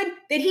so good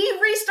that he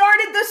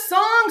restarted the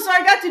song. So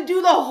I got to do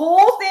the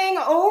whole thing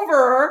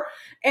over.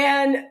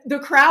 And the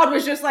crowd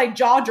was just like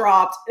jaw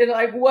dropped and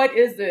like, what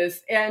is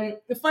this? And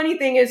the funny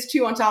thing is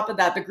too, on top of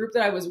that, the group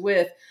that I was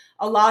with,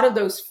 a lot of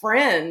those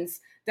friends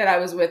that I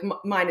was with,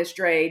 minus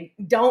Dre,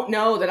 don't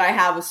know that I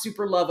have a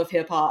super love of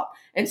hip hop.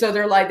 And so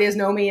they're like, they just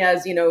know me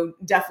as,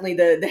 definitely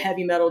the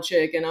heavy metal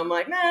chick. And I'm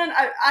like, man,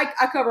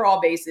 I cover all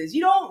bases.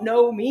 You don't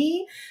know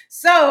me.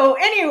 So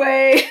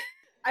anyway,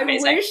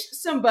 Amazing. I wish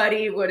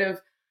somebody would have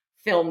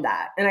filmed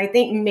that. And I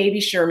think maybe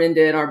Sherman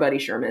did, our buddy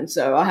Sherman.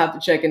 So I'll have to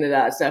check into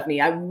that,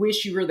 Stephanie. I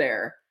wish you were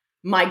there.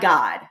 My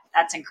God.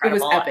 That's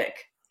incredible. It was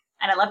epic.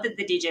 And I love that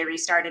the DJ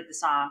restarted the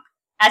song,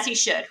 as he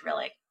should,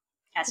 really.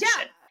 As he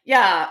should.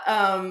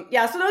 Yeah.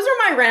 Yeah. So those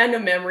are my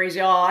random memories,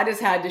 y'all. I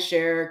just had to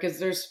share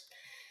because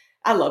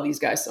I love these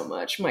guys so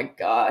much. My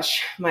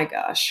gosh. My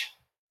gosh.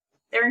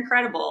 They're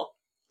incredible.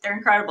 They're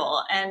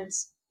incredible. And,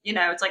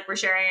 it's like we're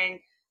sharing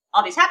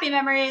all these happy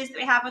memories that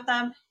we have with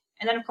them.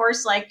 And then, of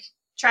course, like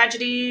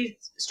tragedy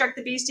struck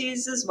the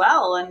Beasties as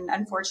well. And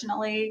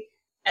unfortunately,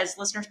 as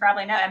listeners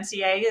probably know,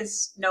 MCA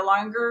is no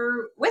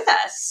longer with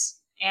us.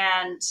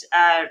 And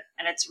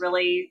it's a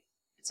really,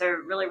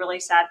 really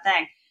sad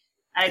thing.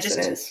 And I Yes, it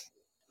just is.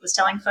 was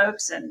telling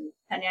folks, and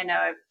Penny, I know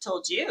I've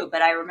told you,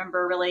 but I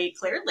remember really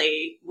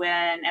clearly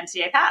when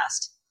MCA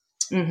passed.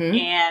 Mm-hmm.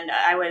 And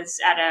I was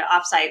at an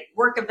offsite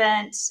work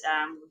event,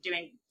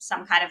 doing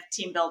some kind of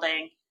team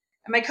building.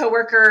 And my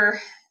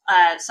coworker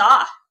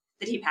saw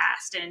that he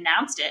passed and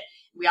announced it.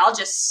 We all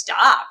just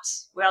stopped.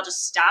 We all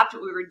just stopped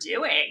what we were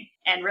doing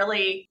and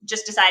really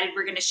just decided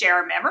we're going to share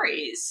our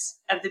memories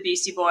of the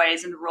Beastie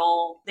Boys and the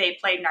role they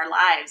played in our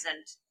lives and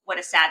what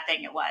a sad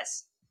thing it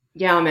was.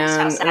 Yeah, Just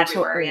how man. sad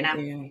we were,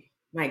 Yeah.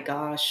 My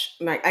gosh.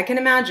 I can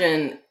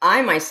imagine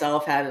I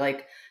myself had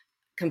like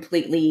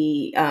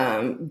completely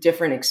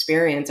different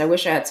experience. I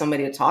wish I had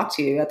somebody to talk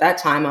to. At that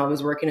time, I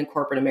was working in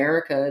corporate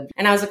America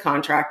and I was a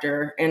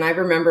contractor. And I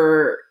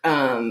remember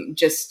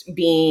just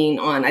being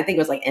on, I think it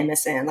was like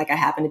MSN, like I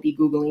happened to be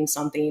Googling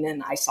something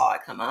and I saw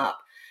it come up.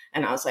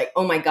 And I was like,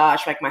 oh my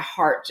gosh, like my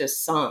heart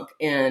just sunk.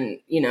 And,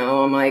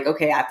 I'm like,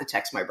 okay, I have to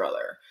text my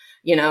brother.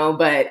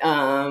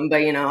 I'm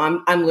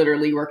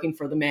literally working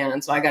for the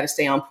man, so I got to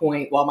stay on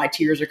point while my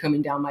tears are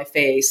coming down my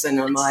face, and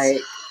I'm It's like,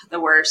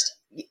 the worst.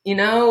 it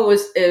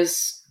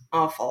was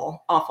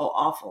awful, awful,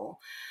 awful.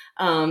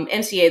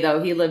 MCA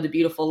though, he lived a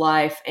beautiful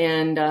life,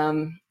 and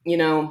I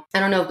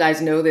don't know if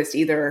guys know this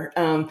either.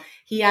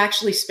 He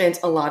actually spent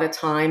a lot of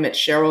time at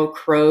Sheryl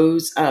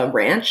Crow's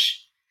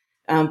ranch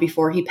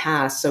before he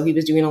passed. So he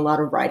was doing a lot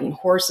of riding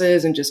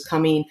horses and just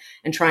coming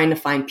and trying to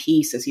find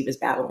peace as he was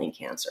battling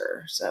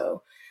cancer.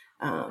 So.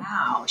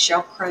 Wow,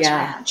 Sheryl Crow's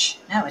Yeah, Ranch.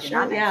 No, I did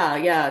not sure. know that. Yeah,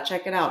 yeah.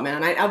 Check it out,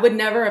 man. I would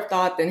never have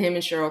thought that him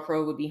and Sheryl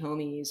Crow would be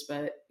homies,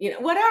 but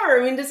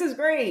whatever. I mean, this is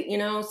great,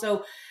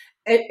 So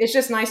it's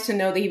just nice to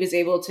know that he was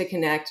able to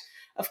connect.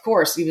 Of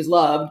course, he was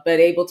loved, but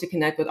able to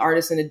connect with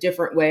artists in a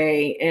different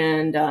way.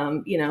 And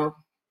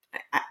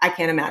I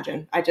can't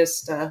imagine. I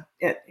just,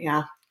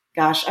 yeah.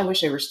 Gosh, I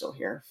wish they were still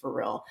here for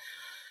real.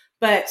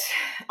 But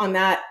on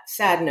that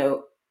sad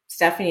note,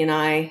 Stephanie and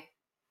I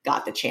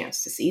got the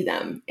chance to see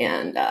them,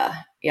 and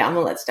yeah, I'm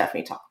gonna let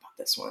Stephanie talk about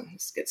this one.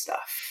 It's good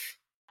stuff.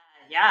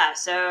 Yeah,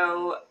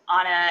 so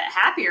on a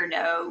happier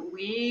note,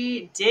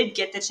 we did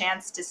get the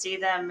chance to see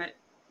them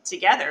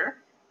together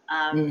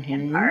in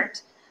Mm-hmm.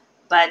 part,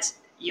 but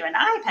you and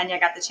I, Pena,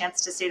 got the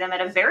chance to see them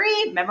at a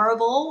very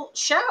memorable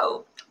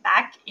show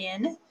back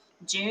in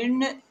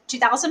June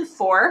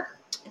 2004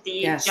 at the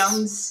Yes.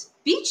 Jones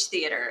Beach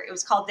Theater. It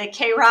was called the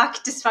K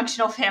Rock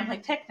Dysfunctional Family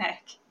Picnic.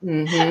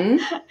 Mm-hmm.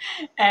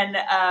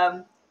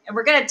 And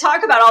we're going to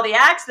talk about all the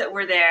acts that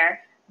were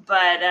there,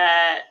 but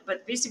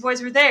the Beastie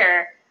Boys were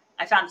there.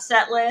 I found the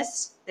set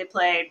list. They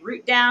played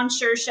Root Down,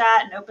 Sure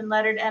Shot, and Open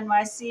Lettered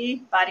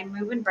NYC, Body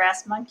Moving,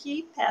 Brass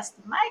Monkey, Pass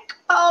the Mic,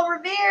 Paul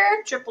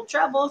Revere, Triple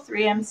Trouble,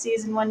 3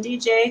 MCs and 1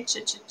 DJ.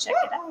 Check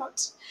it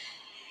out.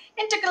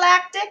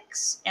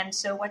 Intergalactics, and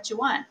So What You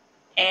Want.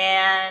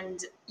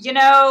 And,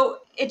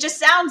 it just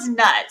sounds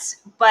nuts,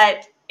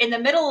 but in the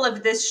middle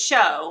of this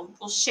show,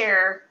 we'll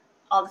share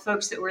all the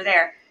folks that were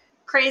there.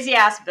 Crazy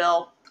ass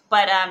bill,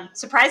 but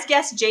surprise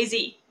guest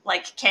Jay-Z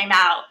came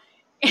out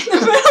in the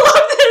middle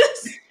of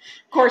this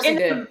Of course he in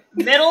did.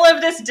 the middle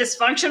of this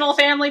dysfunctional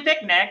family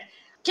picnic.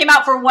 Came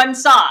out for one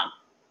song.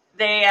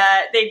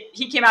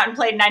 He came out and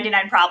played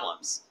 99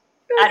 Problems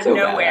out That's of so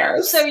nowhere.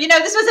 badass. So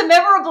this was a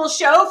memorable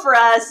show for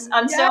us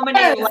on so many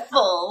Yes.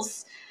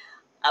 levels.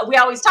 We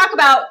always talk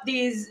about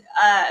these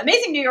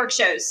amazing New York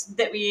shows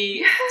that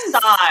we Yes.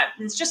 saw.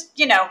 It's just,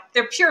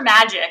 they're pure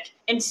magic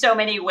in so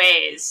many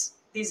ways,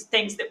 these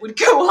things that would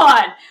go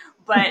on.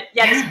 But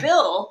yeah, the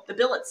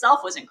bill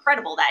itself was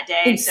incredible that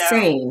day.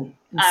 Insane.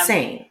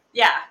 Insane.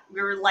 Yeah,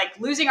 we were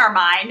losing our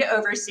mind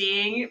over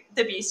seeing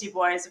the Beastie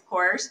Boys, of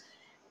course.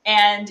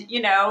 And,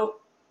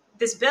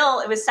 this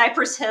bill, it was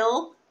Cypress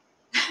Hill,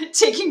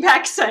 Taking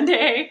Back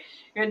Sunday.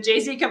 You had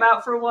Jay-Z come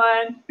out for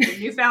one, the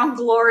Newfound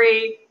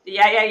Glory, the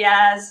Yeah Yeah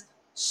Yeahs,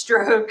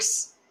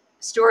 Strokes,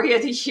 Story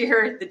of the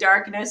Year, The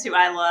Darkness, who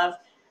I love,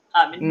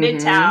 in Mm-hmm.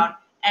 Midtown,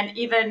 and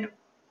even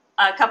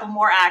a couple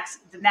more acts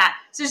than that.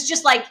 So it's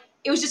just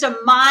it was just a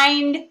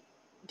mind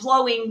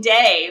blowing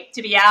day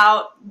to be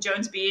out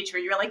Jones Beach,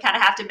 where you really kind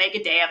of have to make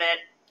a day of it,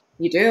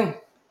 You do.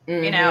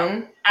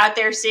 Mm-hmm. out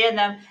there seeing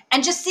them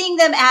and just seeing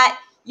them at,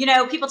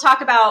 people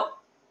talk about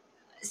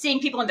seeing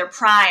people in their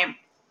prime,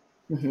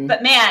 Mm-hmm.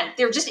 but man,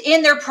 they're just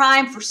in their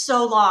prime for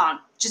so long,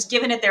 just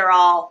giving it their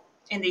all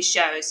in these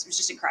shows. It was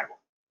just incredible.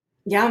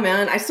 Yeah,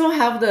 man. I still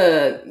have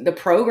the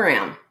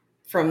program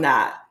from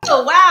that.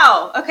 Oh,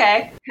 wow.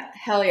 Okay.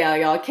 Hell yeah,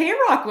 y'all. K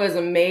Rock was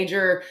a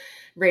major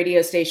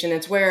radio station.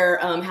 It's where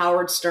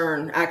Howard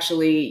Stern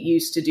actually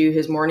used to do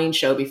his morning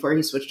show before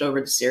he switched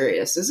over to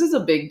Sirius. This is a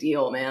big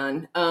deal,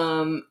 man.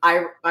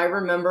 I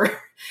remember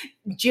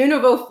June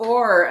of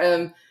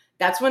 '04.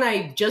 That's when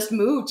I just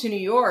moved to New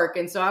York,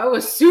 and so I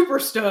was super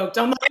stoked.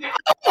 I'm like,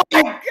 oh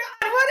my god,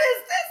 what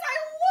is this? I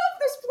love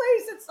this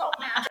place. It's so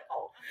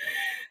magical.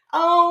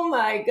 Oh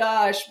my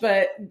gosh,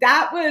 but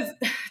that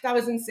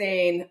was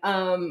insane.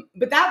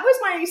 But that was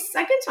my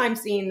second time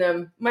seeing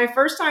them. My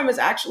first time was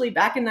actually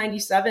back in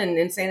 '97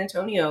 in San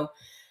Antonio.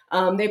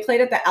 They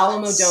played at the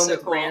Alamo That's Dome so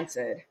with cool.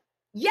 Rancid.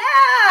 Yeah,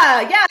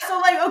 yeah. So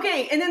like,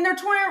 okay, and then they're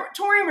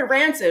touring with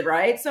Rancid,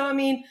 right? So I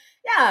mean,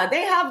 yeah,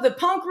 they have the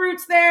punk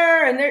roots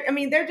there, and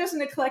they're just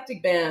an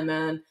eclectic band,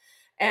 man.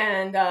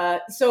 And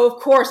so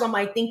of course I'm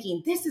like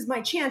thinking, this is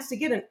my chance to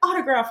get an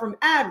autograph from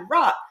Ad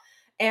Rock.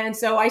 And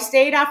so I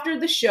stayed after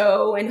the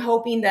show and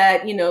hoping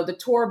that, the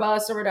tour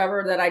bus or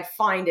whatever, that I'd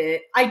find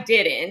it. I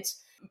didn't.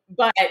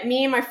 But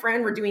me and my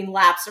friend were doing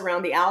laps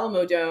around the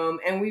Alamo Dome,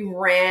 and we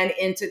ran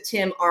into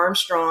Tim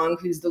Armstrong,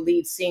 who's the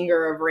lead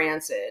singer of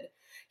Rancid.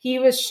 He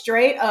was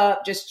straight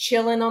up just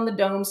chilling on the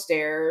dome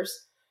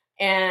stairs.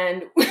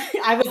 And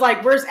I was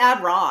like, where's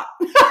Ad Rock?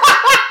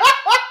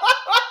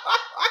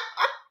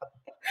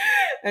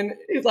 And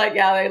he's like,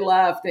 yeah, they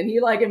left. And he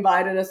like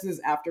invited us to his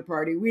after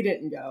party. We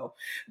didn't go.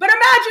 But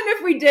imagine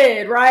if we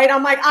did, right?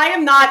 I'm like, I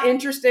am not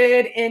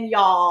interested in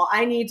y'all.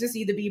 I need to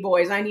see the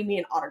B-Boys. I need me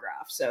an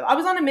autograph. So I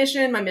was on a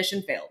mission. My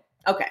mission failed.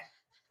 Okay.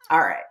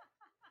 All right.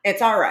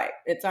 It's all right.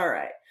 It's all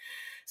right.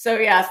 So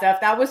yeah, Steph,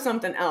 that was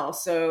something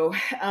else. So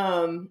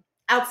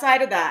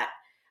outside of that,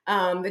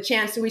 the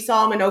chance we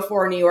saw him in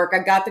 '04 in New York. I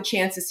got the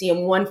chance to see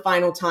him one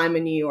final time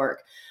in New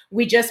York.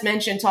 We just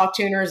mentioned Talk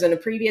Tuners in a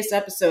previous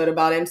episode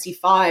about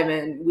MC5,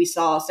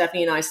 and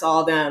Stephanie and I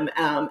saw them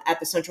at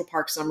the Central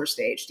Park Summer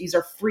Stage. These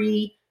are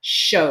free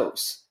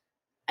shows.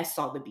 I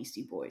saw the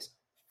Beastie Boys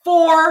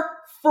for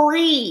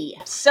free.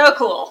 So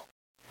cool.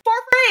 For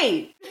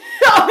free.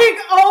 Like,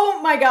 oh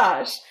my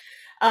gosh.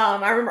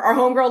 I remember our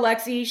homegirl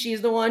Lexi.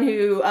 She's the one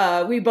who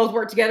we both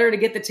worked together to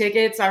get the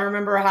tickets. I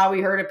remember how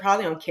we heard it,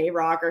 probably on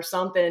K-Rock or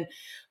something,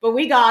 but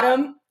we got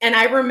them. And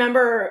I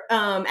remember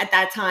at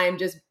that time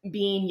just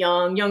being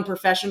young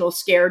professional,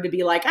 scared to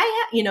be like,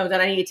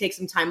 that I need to take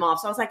some time off.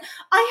 So I was like,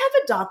 I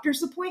have a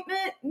doctor's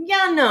appointment.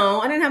 Yeah,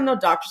 no, I didn't have no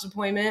doctor's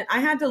appointment.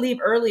 I had to leave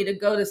early to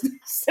go to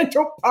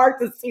Central Park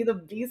to see the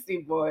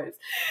Beastie Boys.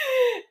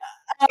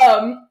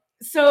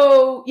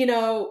 So,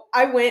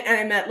 I went and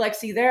I met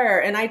Lexi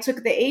there, and I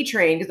took the A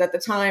train because at the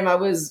time I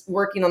was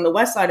working on the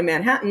west side of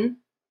Manhattan.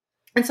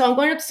 And so I'm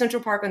going up to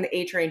Central Park on the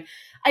A train.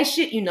 I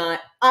shit you not.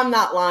 I'm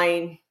not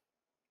lying.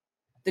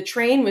 The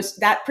train was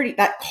that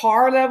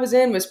car that I was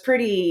in was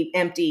pretty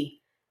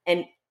empty.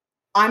 And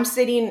I'm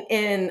sitting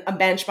in a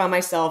bench by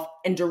myself,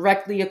 and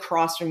directly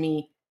across from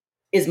me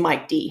is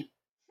Mike D.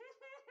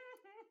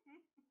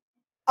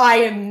 I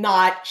am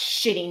not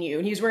shitting you.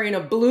 And he's wearing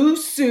a blue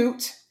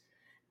suit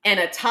and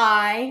a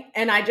tie.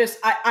 And I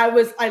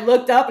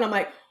looked up and I'm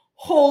like,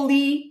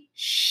 holy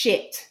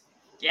shit.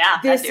 Yeah.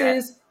 This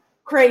is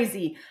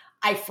crazy.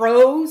 I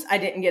froze. I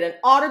didn't get an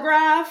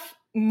autograph,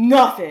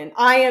 nothing.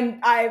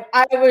 I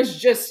was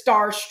just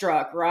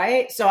starstruck,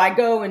 right? So I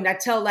go and I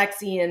tell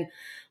Lexi, and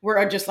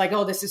we're just like,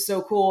 oh, this is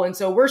so cool. And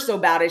so we're so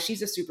about it.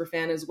 She's a super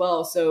fan as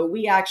well. So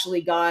we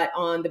actually got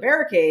on the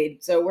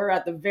barricade. So we're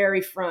at the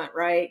very front,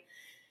 right?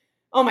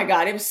 Oh my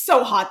God, it was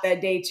so hot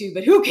that day too,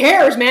 but who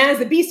cares, man? It's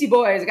the Beastie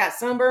Boys. I got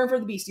sunburn for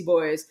the Beastie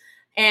Boys.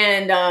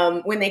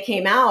 And when they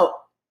came out,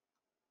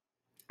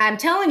 I'm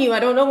telling you, I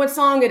don't know what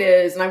song it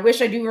is, and I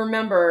wish I do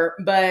remember,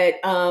 but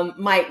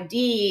Mike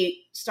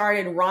D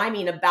started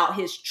rhyming about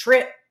his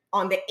trip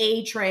on the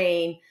A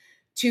train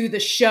to the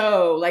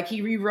show. Like,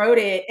 he rewrote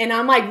it, and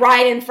I'm like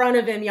right in front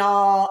of him,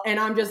 y'all, and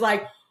I'm just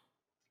like,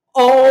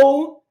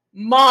 oh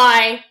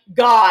my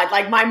God.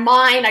 Like, my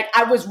mind, like,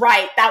 I was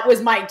right. That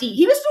was Mike D.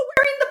 He was still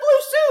wearing the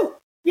blue suit.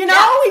 He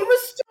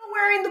was still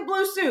wearing the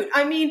blue suit.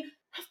 I mean,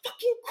 how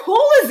fucking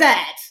cool is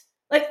that?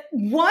 Like,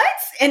 what?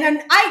 And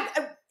then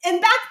and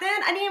back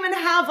then I didn't even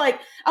have I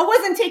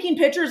wasn't taking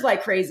pictures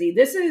like crazy.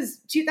 This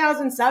is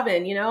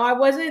 2007, I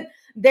wasn't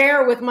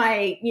there with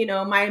my,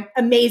 my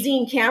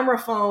amazing camera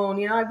phone,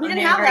 we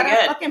didn't have that. I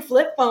had a fucking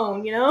flip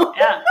phone,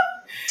 Yeah,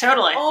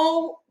 totally.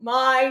 Oh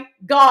my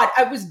God.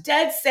 I was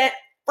dead set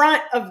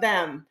front of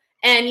them.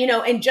 And,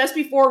 and just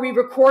before we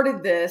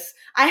recorded this,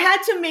 I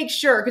had to make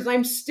sure, because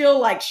I'm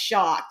still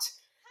shocked.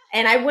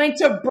 And I went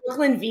to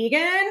Brooklyn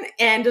Vegan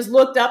and just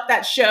looked up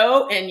that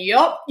show, and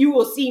yup, you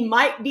will see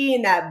Mike D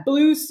in that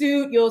blue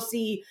suit. You'll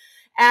see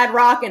Ad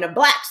Rock in a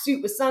black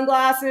suit with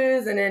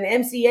sunglasses, and then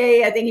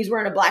MCA, I think he's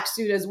wearing a black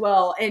suit as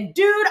well. And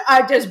dude,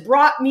 I just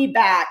brought me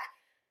back.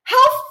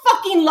 How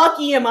fucking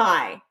lucky am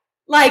I?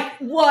 Like,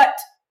 what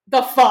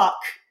the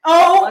fuck?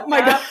 Oh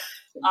my God.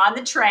 On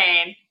the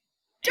train,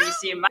 and you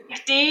see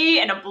Mike D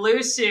in a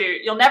blue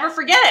suit. You'll never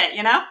forget it,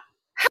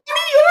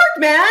 New York,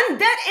 man.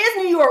 That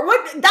is New York.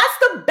 That's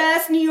the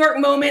best New York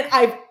moment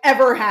I've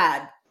ever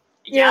had.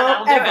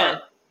 That'll do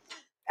it.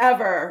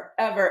 ever,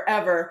 ever,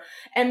 ever.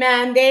 And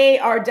man, they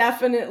are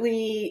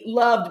definitely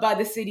loved by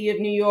the city of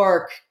New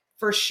York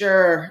for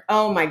sure.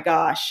 Oh my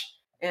gosh.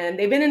 And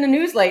they've been in the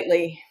news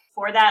lately.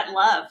 For that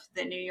love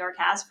that New York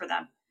has for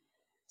them.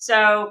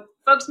 So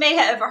folks may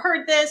have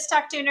heard this,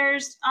 Talk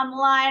Tuners on the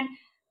line.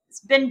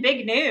 It's been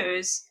big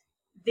news.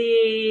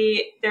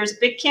 There's a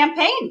big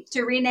campaign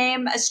to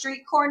rename a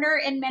street corner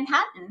in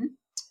Manhattan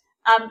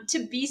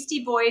to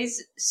Beastie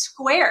Boys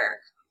Square.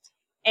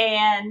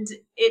 And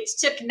it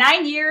took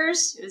 9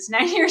 years. It was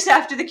 9 years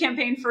after the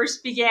campaign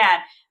first began,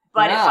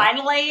 but It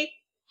finally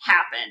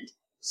happened.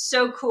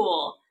 So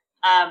cool.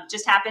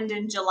 Just happened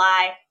in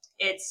July.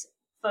 It's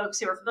folks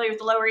who are familiar with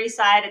the Lower East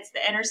Side. It's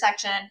the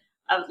intersection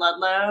of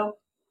Ludlow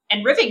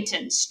and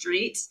Rivington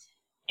Street.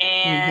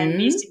 And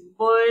Beastie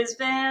Boys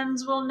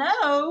fans will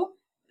know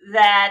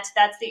that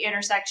that's the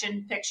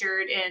intersection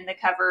pictured in the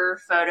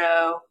cover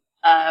photo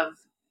of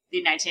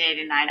the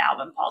 1989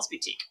 album Paul's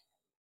Boutique.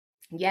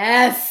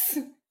 Yes.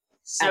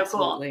 So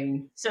Absolutely.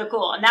 Cool. So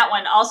cool. And that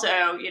one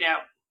also,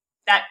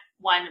 that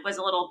one was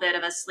a little bit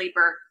of a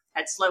sleeper,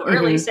 had slow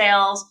early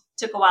sales,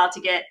 took a while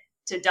to get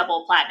to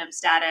double platinum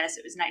status.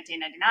 It was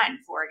 1999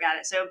 before I got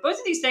it. So both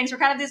of these things were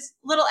kind of this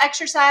little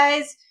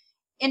exercise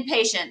in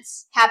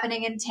patience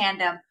happening in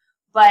tandem,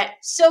 but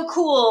so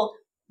cool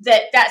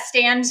that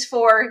stands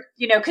for,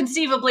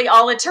 conceivably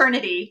all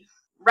eternity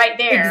right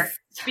there.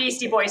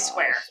 Beastie Boys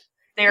Square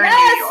there in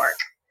New York.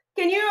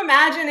 Can you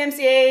imagine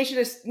MCA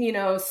just,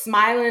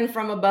 smiling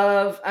from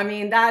above? I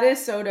mean, that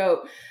is so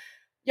dope.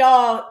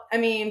 Y'all, I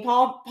mean,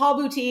 Paul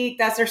Boutique,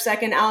 that's their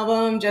second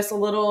album. Just a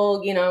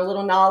little,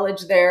 little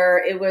knowledge there.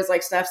 It was,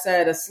 like Steph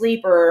said, a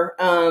sleeper.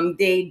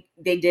 They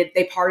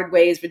parted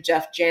ways with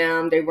Jeff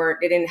Jam. They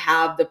didn't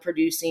have the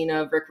producing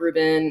of Rick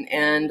Rubin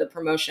and the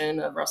promotion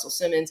of Russell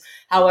Simmons.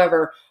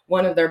 However,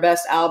 one of their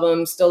best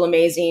albums, still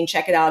amazing.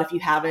 Check it out if you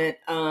haven't.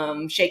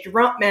 Shake Your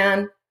Rump,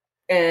 man.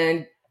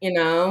 And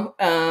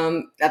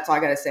that's all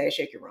I gotta say.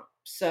 Shake your rump.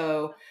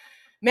 So,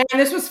 man,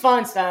 this was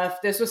fun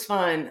stuff. This was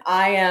fun.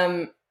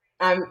 I'm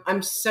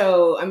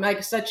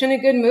like such in a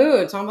good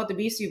mood talking about the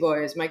Beastie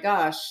Boys. My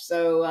gosh.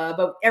 So,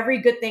 but every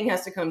good thing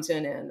has to come to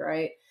an end,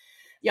 right?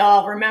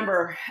 Y'all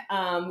remember,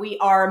 we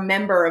are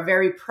a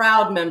very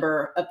proud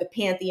member of the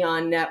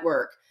Pantheon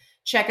Network.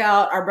 Check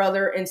out our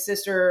brother and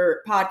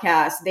sister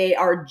podcast. They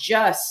are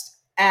just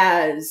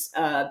as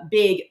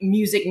big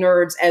music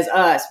nerds as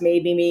us,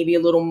 maybe a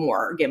little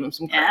more. Give them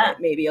some credit,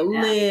 maybe a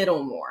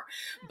little more.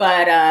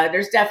 But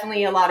there's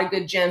definitely a lot of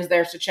good gems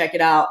there, so check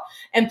it out.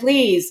 And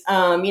please,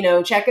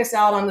 check us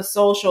out on the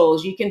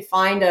socials. You can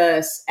find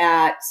us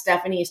at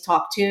Stephanie's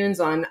Talk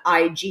Tunes on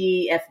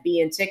IG,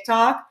 FB, and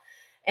TikTok,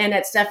 and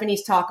at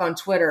Stephanie's Talk on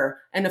Twitter.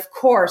 And of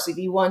course, if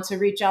you want to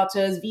reach out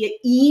to us via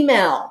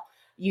email,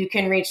 you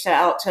can reach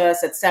out to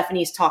us at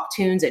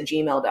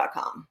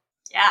stephaniestalktunes@gmail.com.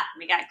 Yeah,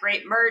 we got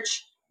great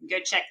merch. Go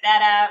check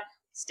that out.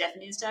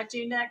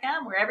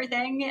 StephaniesTalkTune.com, where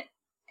everything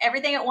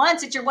at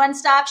once. It's your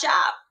one-stop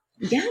shop.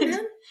 Yeah,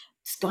 man.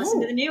 Listen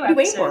to the new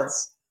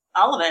episodes.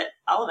 All of it.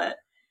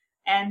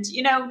 And,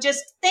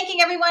 just thanking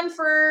everyone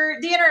for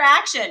the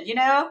interaction.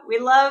 We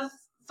love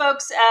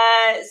folks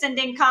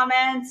sending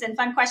comments and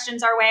fun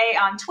questions our way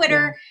on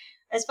Twitter,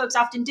 as folks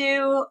often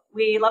do.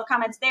 We love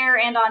comments there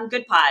and on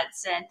Good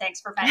Pods. And thanks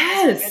for finding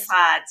us on Good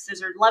Pods.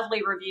 Those are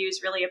lovely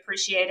reviews. Really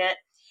appreciate it.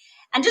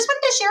 And just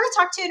wanted to share with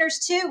Talk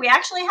Tuners, too, we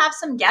actually have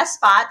some guest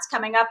spots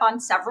coming up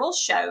on several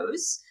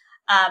shows,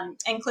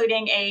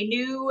 including a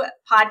new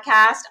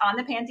podcast on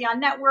the Pantheon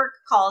Network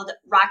called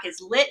Rock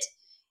is Lit.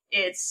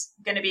 It's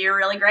going to be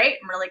really great.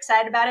 I'm really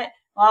excited about it.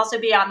 We'll also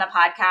be on the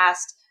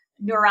podcast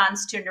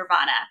Neurons to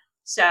Nirvana.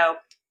 So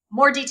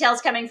more details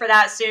coming for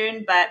that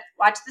soon, but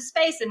watch the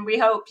space, and we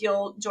hope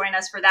you'll join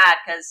us for that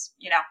because,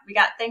 we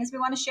got things we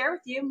want to share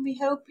with you, and we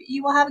hope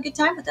you will have a good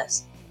time with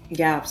us.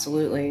 Yeah,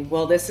 absolutely.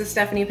 Well, this is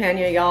Stephanie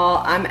Pena,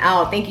 y'all. I'm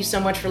out. Thank you so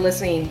much for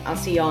listening. I'll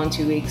see y'all in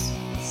 2 weeks.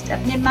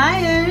 Stephanie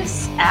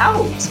Myers,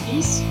 out.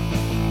 Peace.